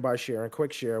 Nearby Share and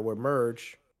Quick Share will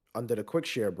merge under the Quick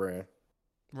Share brand.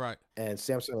 Right. And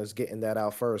Samsung is getting that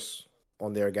out first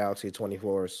on their Galaxy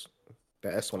 24s, the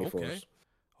S24s.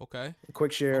 Okay.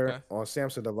 Quick Share on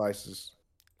Samsung devices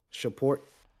support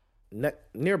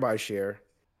Nearby Share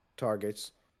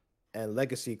targets and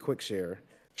Legacy Quick Share.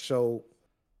 So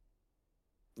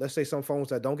let's say some phones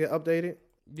that don't get updated,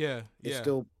 it's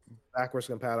still backwards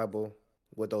compatible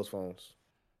with those phones,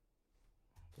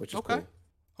 which is cool.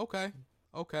 Okay.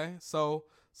 So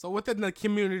within the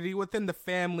community, within the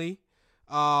family,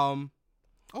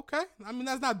 okay. I mean,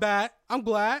 that's not bad. I'm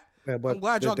glad. Yeah, but I'm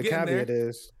glad y'all getting there. The caveat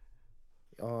is,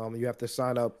 you have to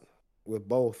sign up with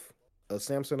both a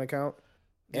Samsung account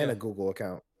and a Google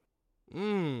account.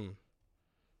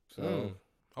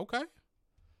 Okay.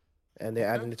 And they're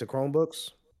adding it to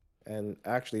Chromebooks. And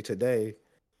actually today,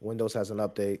 Windows has an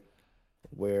update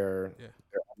where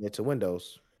they're adding it to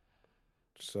Windows.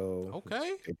 So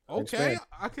Okay. they Okay. expand.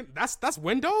 I can. That's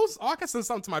Windows. Oh, I can send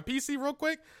something to my PC real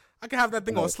quick. I can have that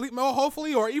thing on Right. sleep mode,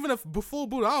 hopefully, or even if full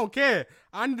boot. I don't care.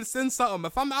 I need to send something.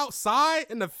 If I'm outside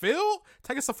in the field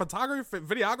taking some photography,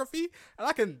 videography, and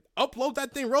I can upload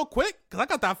that thing real quick, because I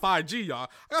got that 5G,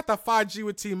 y'all. I got that 5G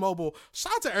with T-Mobile.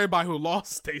 Shout out to everybody who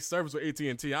lost their service with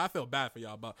AT&T. I feel bad for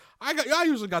y'all, but y'all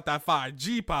usually got that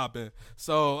 5G popping.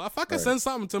 So if I can Right. send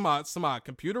something to my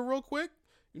computer real quick,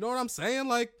 you know what I'm saying?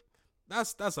 Like,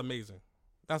 that's amazing.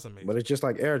 That's amazing. But it's just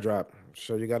like AirDrop.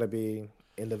 So you got to be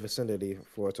in the vicinity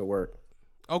for it to work.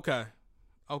 Okay.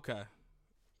 And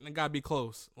it gotta be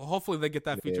close. Well, hopefully they get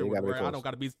that Yeah, feature you gotta be where I close. don't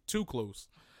gotta be too close.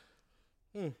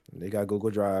 They got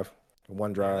Google Drive,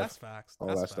 OneDrive, Yeah, that's facts. all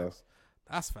That's that facts. stuff.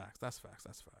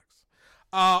 That's facts.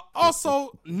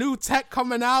 Also, new tech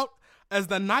coming out as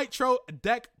the Nitro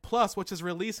Deck Plus, which is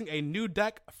releasing a new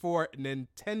deck for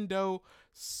Nintendo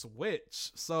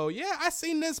Switch. So yeah, I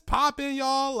seen this popping,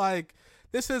 y'all. Like,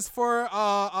 this is for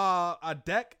a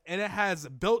deck, and it has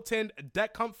built-in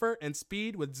deck comfort and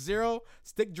speed with 0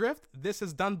 stick drift. This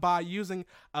is done by using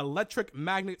electric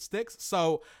magnet sticks.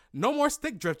 So no more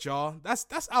stick drift, y'all.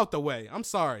 That's out the way. I'm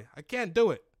sorry. I can't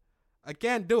do it.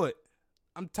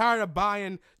 I'm tired of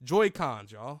buying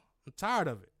Joy-Cons, y'all. I'm tired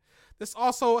of it. This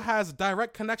also has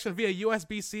direct connection via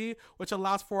USB-C, which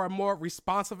allows for a more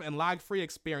responsive and lag-free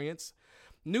experience.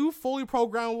 New fully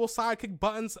programmable sidekick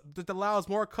buttons that allows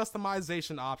more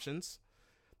customization options.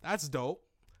 That's dope.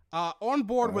 On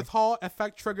board with Hall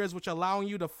effect triggers, which allowing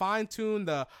you to fine-tune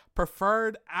the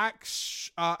preferred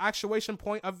actuation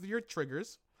point of your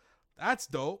triggers. That's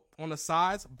dope. On the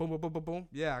sides, boom, boom, boom, boom, boom.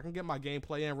 Yeah, I can get my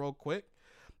gameplay in real quick.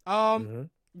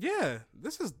 Yeah,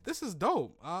 this is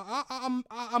dope. I'm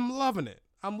loving it.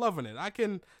 I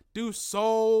can do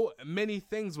so many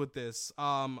things with this.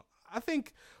 I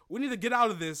think we need to get out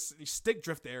of this stick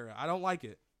drift era. I don't like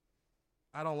it.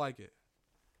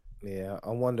 Yeah, I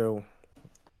wonder,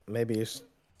 maybe it's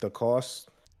the cost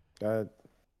that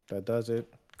does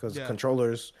it, because Yeah.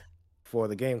 controllers for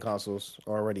the game consoles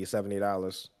are already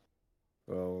 $70.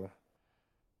 So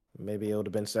maybe it would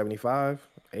have been 75,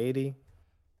 80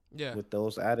 Yeah. with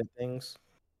those added things.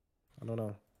 I don't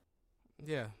know.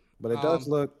 Yeah. But it does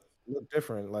look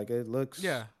different. Like, it looks.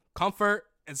 Yeah. Comfort.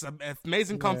 It's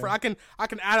amazing comfort. Yeah. I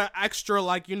can add an extra,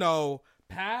 like,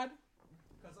 pad.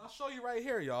 Because I'll show you right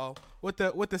here, y'all. With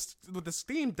the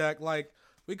Steam Deck, like,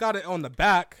 we got it on the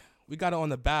back. We got it on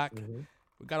the back,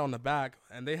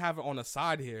 and they have it on the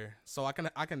side here. So I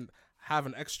can have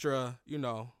an extra,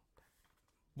 boom,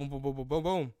 boom, boom, boom, boom,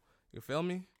 boom. You feel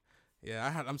me?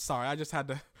 Yeah, I'm sorry. I just had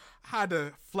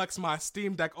to flex my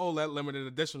Steam Deck OLED limited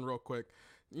edition real quick.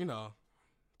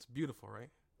 It's beautiful, right?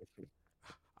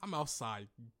 I'm outside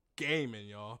gaming,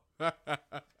 y'all.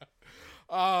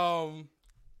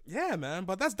 Yeah, man,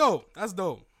 but that's dope.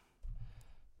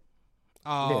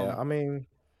 Yeah, I mean,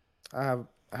 I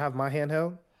have my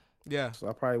handheld, Yeah. so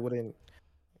I probably wouldn't.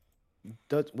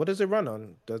 What does it run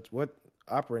on? What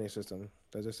operating system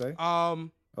does it say?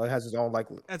 Or it has its own, like,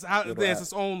 It's little app?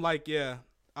 its own, like, yeah.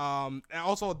 And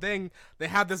also a thing, they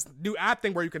have this new app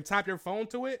thing where you can tap your phone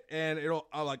to it and it'll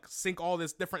like sync all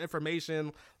this different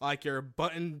information, like your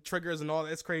button triggers and all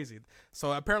that. It's crazy.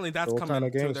 So apparently that's So what coming kind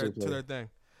of games to do you their play?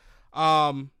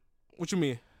 thing. What you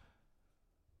mean?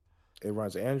 It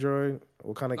runs Android.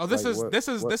 What kind of? Oh, this like,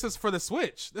 this is for the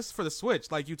Switch. This is for the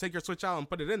Switch. Like, you take your Switch out and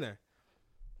put it in there.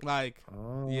 Like,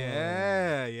 Oh.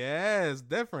 yeah, it's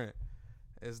different.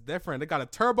 They got a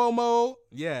turbo mode.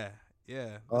 Yeah. This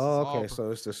Oh, is all okay. for-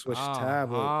 So it's the Switch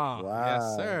tablet. Wow.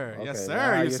 Yes, sir. Okay, Yes, now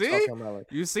sir. You you're see? talking about,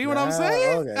 like, You see what I'm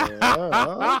saying? Okay.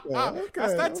 Oh, okay.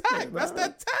 That's that Okay. tech. That's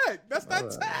that tech. That's that All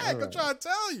right, tech. all I'm right. trying to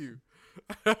tell you.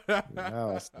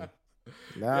 Now I see.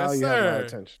 Yes, you have my sir.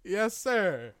 attention. Yes,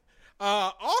 sir.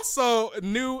 Also,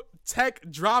 new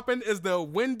tech dropping is the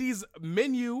Wendy's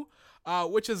menu,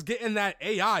 which is getting that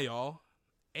AI, y'all.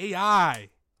 AI.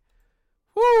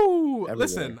 Woo! Everywhere.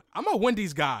 Listen, I'm a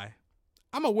Wendy's guy.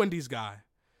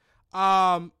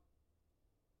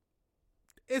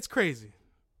 It's crazy.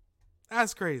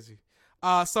 That's crazy.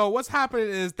 So what's happening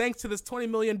is, thanks to this $20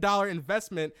 million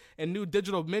investment in new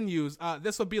digital menus,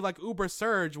 this will be like Uber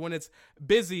Surge when it's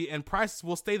busy and prices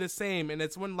will stay the same. And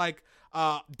it's when, like,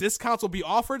 discounts will be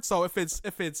offered. So if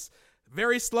it's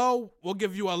very slow, we'll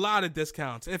give you a lot of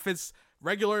discounts. If it's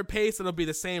regular pace, it'll be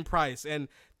the same price. And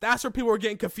that's where people are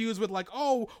getting confused with, like,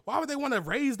 oh, why would they want to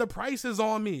raise the prices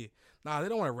on me? Nah, they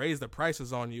don't want to raise the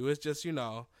prices on you. It's just,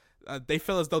 they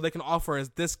feel as though they can offer as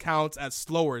discounts at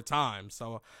slower times.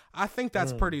 So I think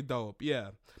that's pretty dope.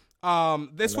 Yeah.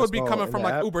 This would be coming from,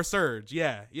 like, app? Uber Surge.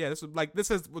 Yeah. This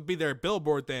would be their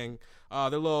billboard thing.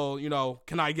 Their little,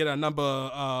 can I get a number,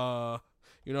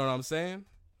 You know what I'm saying?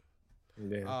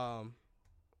 Yeah.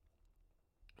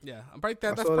 Yeah, I'm right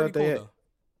there. I That's saw pretty that cool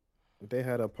though. they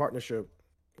had a partnership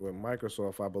with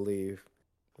Microsoft, I believe,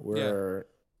 Yeah, where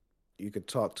you could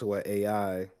talk to an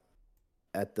AI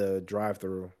at the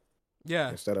drive-through yeah,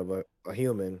 instead of a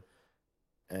human,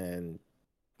 and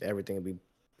everything would be,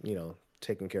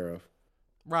 taken care of.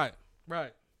 right,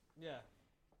 right. Yeah.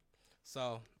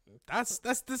 So that's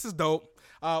this is dope.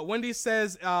 Wendy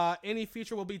says any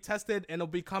feature will be tested and it'll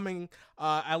be coming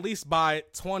at least by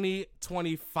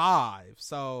 2025.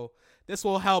 So this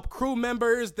will help crew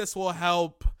members. This will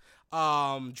help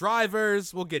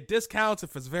drivers. Will get discounts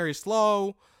if it's very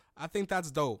slow. I think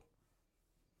that's dope.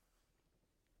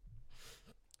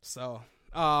 So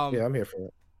Yeah, I'm here for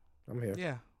it. I'm here.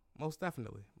 yeah, most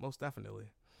definitely, most definitely.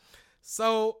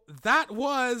 So that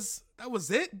was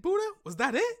it, Buddha? Was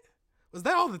that it? Was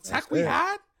that all the That's tech we it.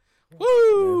 had?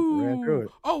 Ran through Woo! it.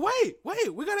 Oh wait,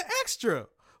 we got an extra.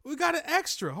 We got an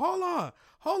extra. Hold on.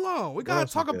 We What gotta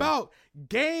else is talk there? about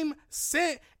Game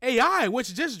Sent AI,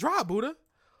 which just dropped, Buddha.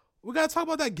 We gotta talk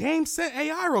about that Game Sent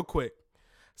AI real quick.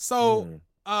 So,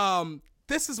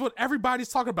 this is what everybody's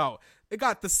talking about. It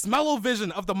got the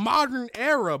smell-o-vision of the modern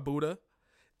era, Buddha.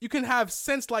 You can have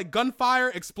scents like gunfire,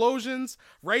 explosions,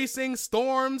 racing,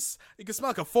 storms. You can smell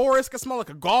like a forest. It can smell like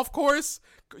a golf course.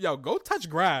 Yo, go touch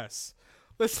grass.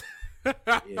 Listen. Yeah,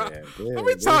 Let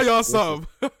me tell y'all something.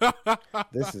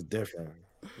 This is different.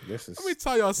 This is. Let me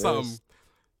tell y'all something.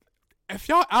 If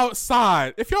y'all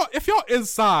outside, if y'all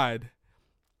inside,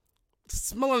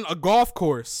 smelling a golf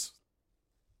course,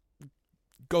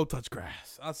 go touch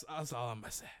grass. That's all I'm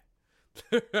gonna say.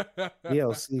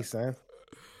 DLC, son.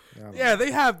 Yeah,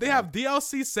 they have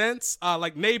DLC scents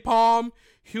like napalm,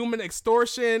 human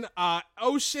extortion,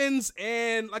 oceans,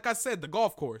 and like I said, the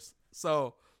golf course.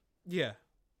 So yeah,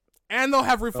 and they'll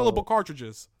have refillable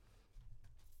cartridges.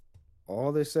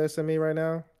 All this says to me right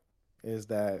now is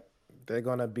that they're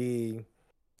gonna be,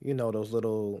 those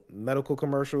little medical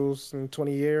commercials in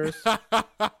 20 years.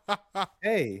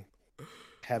 Hey,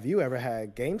 have you ever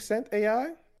had Game Sent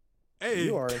AI? Hey,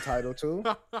 You are entitled to.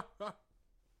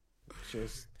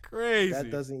 Just crazy.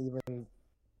 that doesn't even.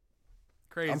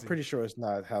 Crazy. I'm pretty sure it's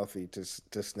not healthy to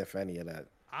sniff any of that.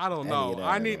 I don't know.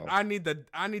 I need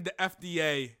the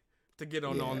FDA to get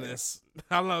on this.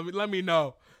 Let me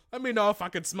know. Let me know if I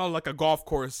can smell like a golf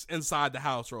course inside the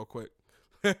house real quick.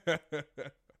 Yeah,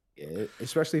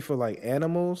 especially for like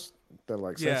animals, they're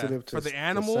like sensitive to for the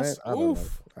animals. Scent. I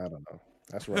don't know.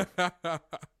 That's rough.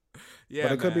 Yeah,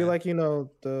 but it could be like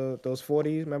those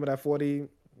 40s. Remember that 40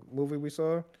 movie we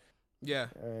saw? Yeah,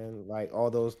 and like all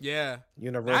those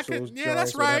Universal.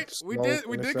 That's right. We did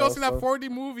go see that 4D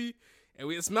movie,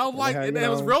 and it smelled like it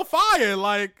was real fire.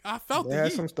 Like I felt the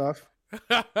heat. Some stuff.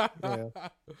 Yeah. So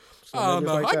I don't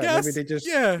know. Like I guess maybe they just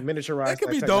miniaturize. It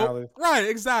could be dope. Right?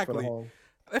 Exactly.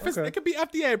 It could be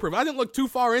FDA approved. I didn't look too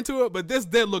far into it, but this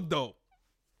did look dope.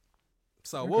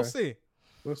 So we'll see.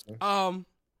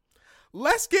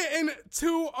 Let's get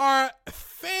into our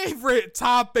favorite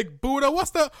topic, Buddha.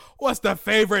 What's the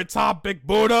favorite topic,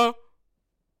 Buddha?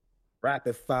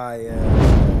 Rapid fire.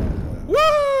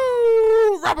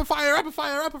 Woo! Rapid fire.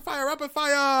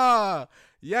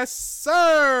 Yes,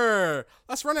 sir.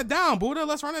 Let's run it down, Buddha.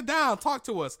 Let's run it down. Talk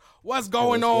to us. What's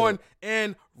going on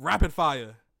in rapid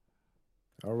fire?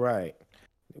 All right.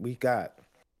 We got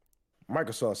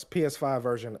Microsoft's PS5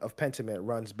 version of Pentiment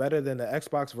runs better than the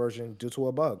Xbox version due to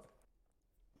a bug.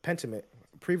 Pentiment,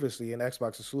 previously an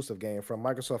Xbox exclusive game from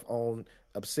Microsoft-owned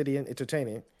Obsidian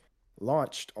Entertainment,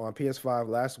 launched on PS5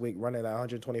 last week, running at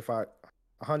 120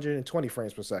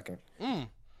 frames per second. The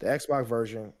Xbox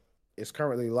version is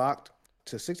currently locked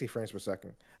to 60 frames per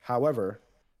second. However,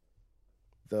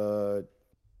 the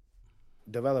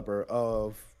developer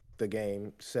of the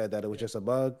game said that it was just a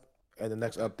bug, and the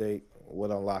next update would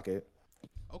unlock it.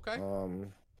 Okay.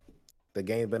 The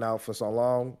game's been out for so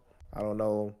long. I don't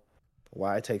know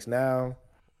why it takes now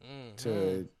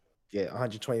to get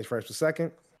 120 frames per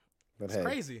second. But it's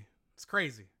crazy. It's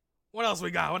crazy. What else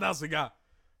we got?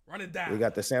 Run it down. We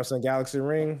got the Samsung Galaxy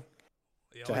Ring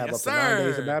to have up to 9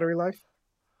 days of battery life.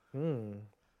 9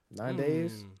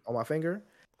 days on my finger.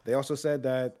 They also said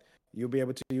that you'll be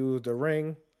able to use the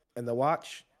ring and the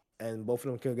watch, and both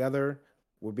of them together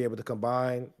will be able to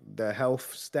combine the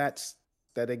health stats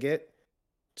that they get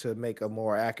to make a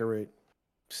more accurate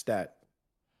stat,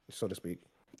 so to speak.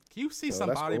 Can you see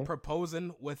somebody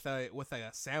proposing with a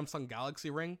Samsung Galaxy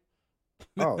Ring?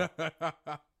 Oh,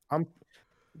 I'm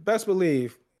best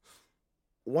believe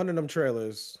one of them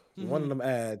trailers, one of them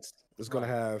ads is gonna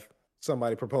have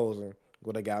somebody proposing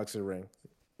with a Galaxy Ring.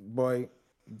 Boy,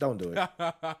 Don't do it.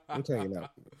 I'm telling you now.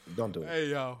 Don't do it. Hey,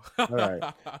 yo. All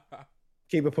right.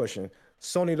 Keep it pushing.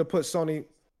 Sony to put Sony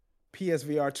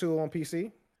PSVR 2 on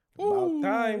PC. About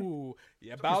time.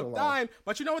 Yeah, about time.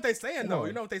 But you know what they're saying, though?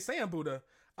 You know what they're saying, Buddha?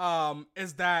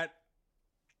 Is that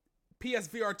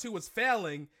PSVR 2 is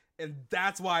failing, and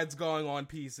that's why it's going on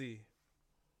PC.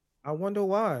 I wonder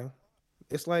why.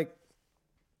 It's like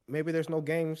maybe there's no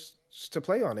games to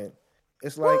play on it.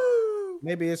 It's like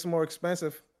maybe it's more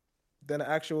expensive than an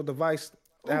actual device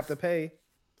to have to pay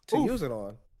to use it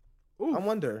on. I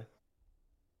wonder.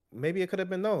 Maybe it could have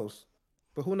been those,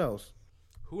 but who knows?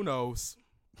 Who knows?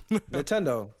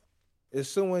 Nintendo is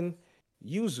suing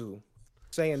Yuzu,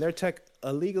 saying their tech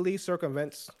illegally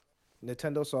circumvents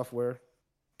Nintendo software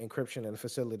encryption and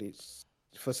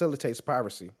facilitates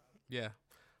piracy. Yeah.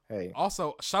 Hey.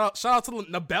 Also, shout out to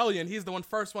Nobelian. He's the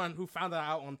first one who found that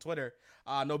out on Twitter.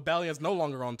 Nobelian's no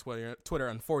longer on Twitter,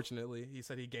 unfortunately. He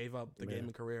said he gave up the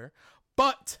gaming career.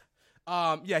 But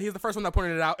yeah, he's the first one that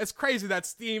pointed it out. It's crazy that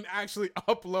Steam actually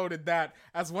uploaded that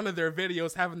as one of their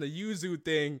videos, having the Yuzu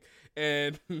thing.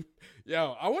 And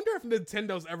yo, I wonder if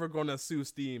Nintendo's ever going to sue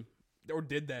Steam, or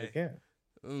did they? You can't.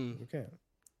 You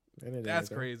can't. That's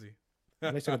crazy.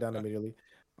 They took it down immediately.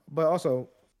 But also,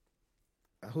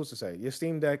 who's to say? Your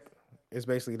Steam Deck is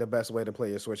basically the best way to play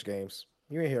your Switch games.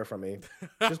 You ain't hear from me.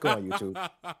 Just go on YouTube.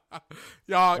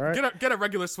 Y'all, right? get a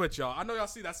regular Switch, y'all. I know y'all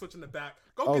see that Switch in the back.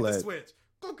 Go get the Switch.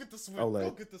 Go get the Switch. OLED.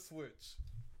 Go get the Switch.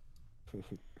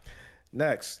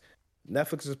 Next,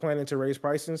 Netflix is planning to raise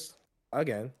prices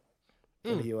again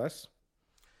in the US.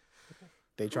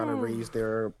 They trying to raise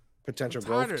their potential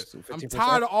growth to 15%. I'm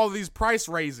tired of all these price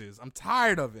raises. I'm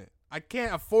tired of it. I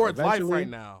can't afford life right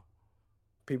now.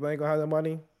 People ain't gonna have the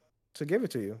money to give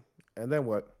it to you. And then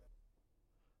what?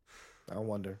 I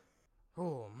wonder.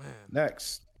 Oh, man.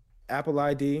 Next, Apple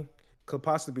ID could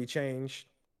possibly be changed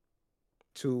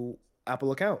to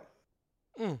Apple account.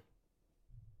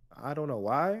 I don't know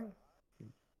why,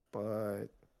 but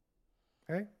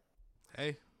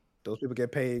hey, those people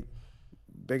get paid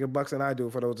bigger bucks than I do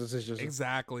for those decisions.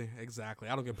 Exactly.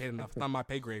 I don't get paid enough. It's not my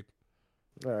pay grade.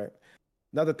 All right.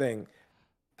 Another thing,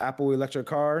 Apple electric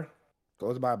car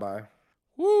goes bye-bye.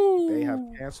 Woo! They have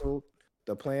canceled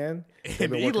the plan.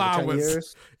 And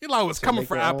Elon was coming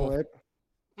for Apple.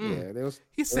 Yeah,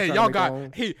 he said y'all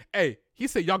got he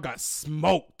said y'all got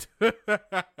smoked. But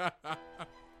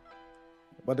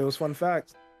there was fun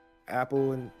fact.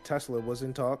 Apple and Tesla was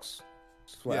in talks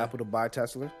for Apple to buy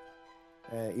Tesla.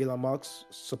 And Elon Musk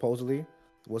supposedly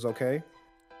was okay.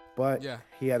 But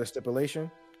he had a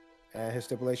stipulation. And his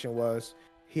stipulation was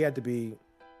he had to be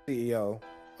CEO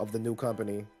of the new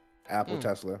company, Apple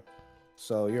Tesla.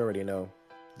 So you already know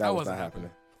that was not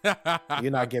happening.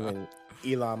 You're not giving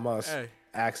Elon Musk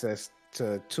access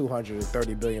to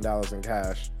 $230 billion in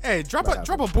cash. Hey, drop a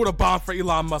Buddha bomb for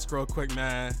Elon Musk real quick,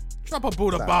 man. Drop a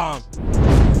Buddha bomb.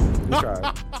 We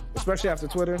tried. Especially after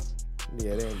Twitter.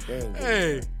 Yeah, they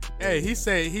ain't he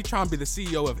said he trying to be the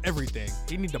CEO of everything.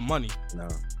 He need the money. No.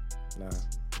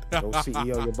 Go CEO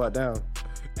your butt down.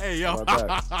 Hey, yo.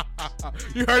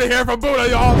 You heard it here from Buddha,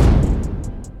 y'all.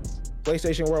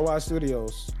 PlayStation Worldwide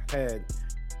Studios head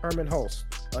Herman Hulst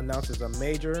announces a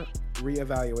major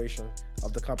reevaluation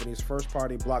of the company's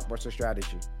first-party blockbuster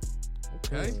strategy.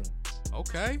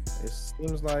 Okay. It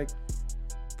seems like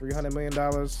 $300 million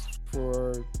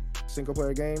for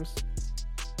single-player games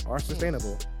are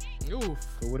sustainable. Oof.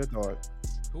 Who would have thought?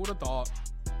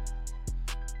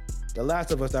 The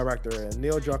Last of Us director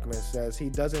Neil Druckmann says he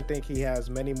doesn't think he has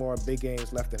many more big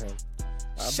games left in him.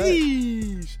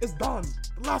 Sheesh! It's done.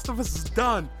 The Last of Us is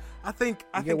done. I think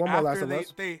one more Last of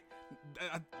Us.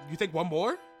 You think one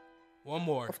more? One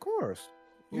more. Of course.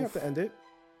 You have to end it.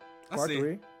 Part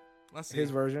 3. Let's see.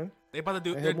 His version. They about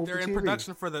to do. They're in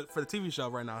production for the TV show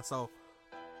right now. So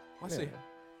let's see.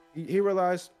 He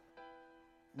realized,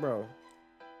 bro,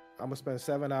 I'm gonna spend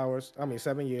 7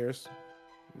 years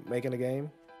making a game,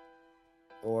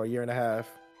 or a year and a half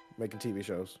making TV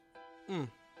shows.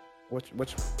 Which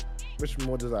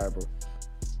more desirable?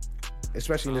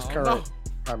 Especially in this current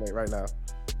climate right now.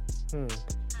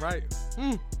 Right.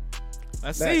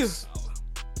 Let's see.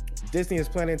 Disney is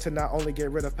planning to not only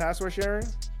get rid of password sharing,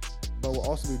 but will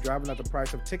also be driving up the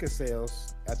price of ticket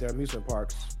sales at their amusement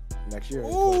parks next year.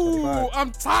 Ooh,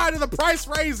 I'm tired of the price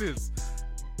raises.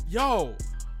 Yo,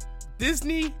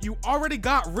 Disney, you already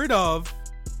got rid of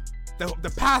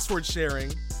the password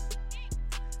sharing.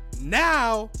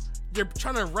 Now you're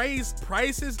trying to raise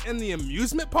prices in the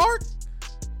amusement park?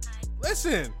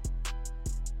 Listen,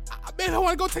 maybe I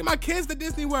want to go take my kids to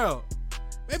Disney World.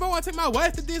 Maybe I want to take my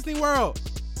wife to Disney World.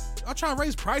 I'm trying to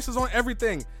raise prices on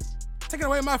everything. Taking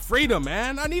away my freedom,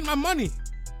 man. I need my money.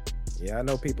 Yeah, I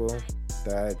know people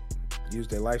that use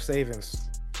their life savings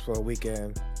for a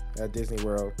weekend at Disney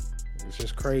World. It's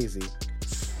just crazy.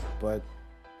 But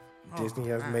Disney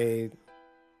has made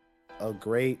a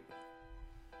great,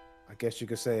 I guess you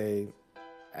could say,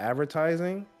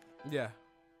 advertising. Yeah.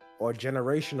 Or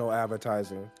generational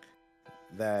advertising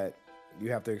that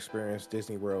you have to experience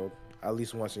Disney World at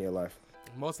least once in your life.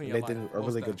 Most in your life. They did a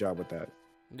really good job with that.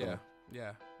 Yeah.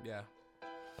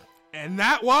 And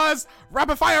that was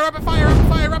rapid fire.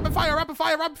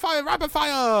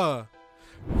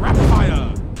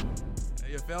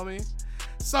 You feel me?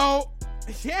 So,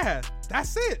 yeah,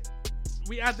 that's it.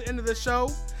 We at the end of the show.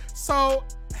 So,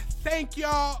 thank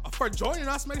y'all for joining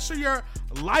us. Make sure you're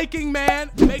liking, man.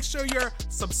 Make sure you're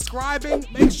subscribing.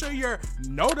 Make sure you're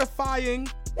notifying.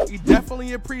 We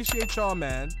definitely appreciate y'all,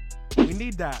 man. We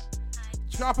need that.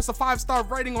 Drop us a 5-star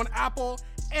rating on Apple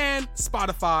and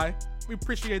Spotify. We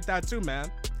appreciate that too,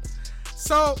 man.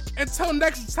 So until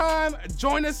next time,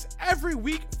 join us every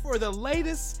week for the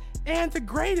latest and the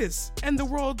greatest in the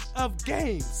world of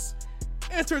games,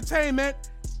 entertainment,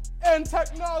 and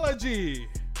technology.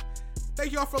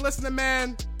 Thank y'all for listening,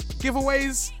 man.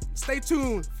 Giveaways, stay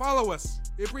tuned. Follow us.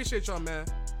 We appreciate y'all, man.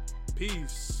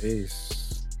 Peace.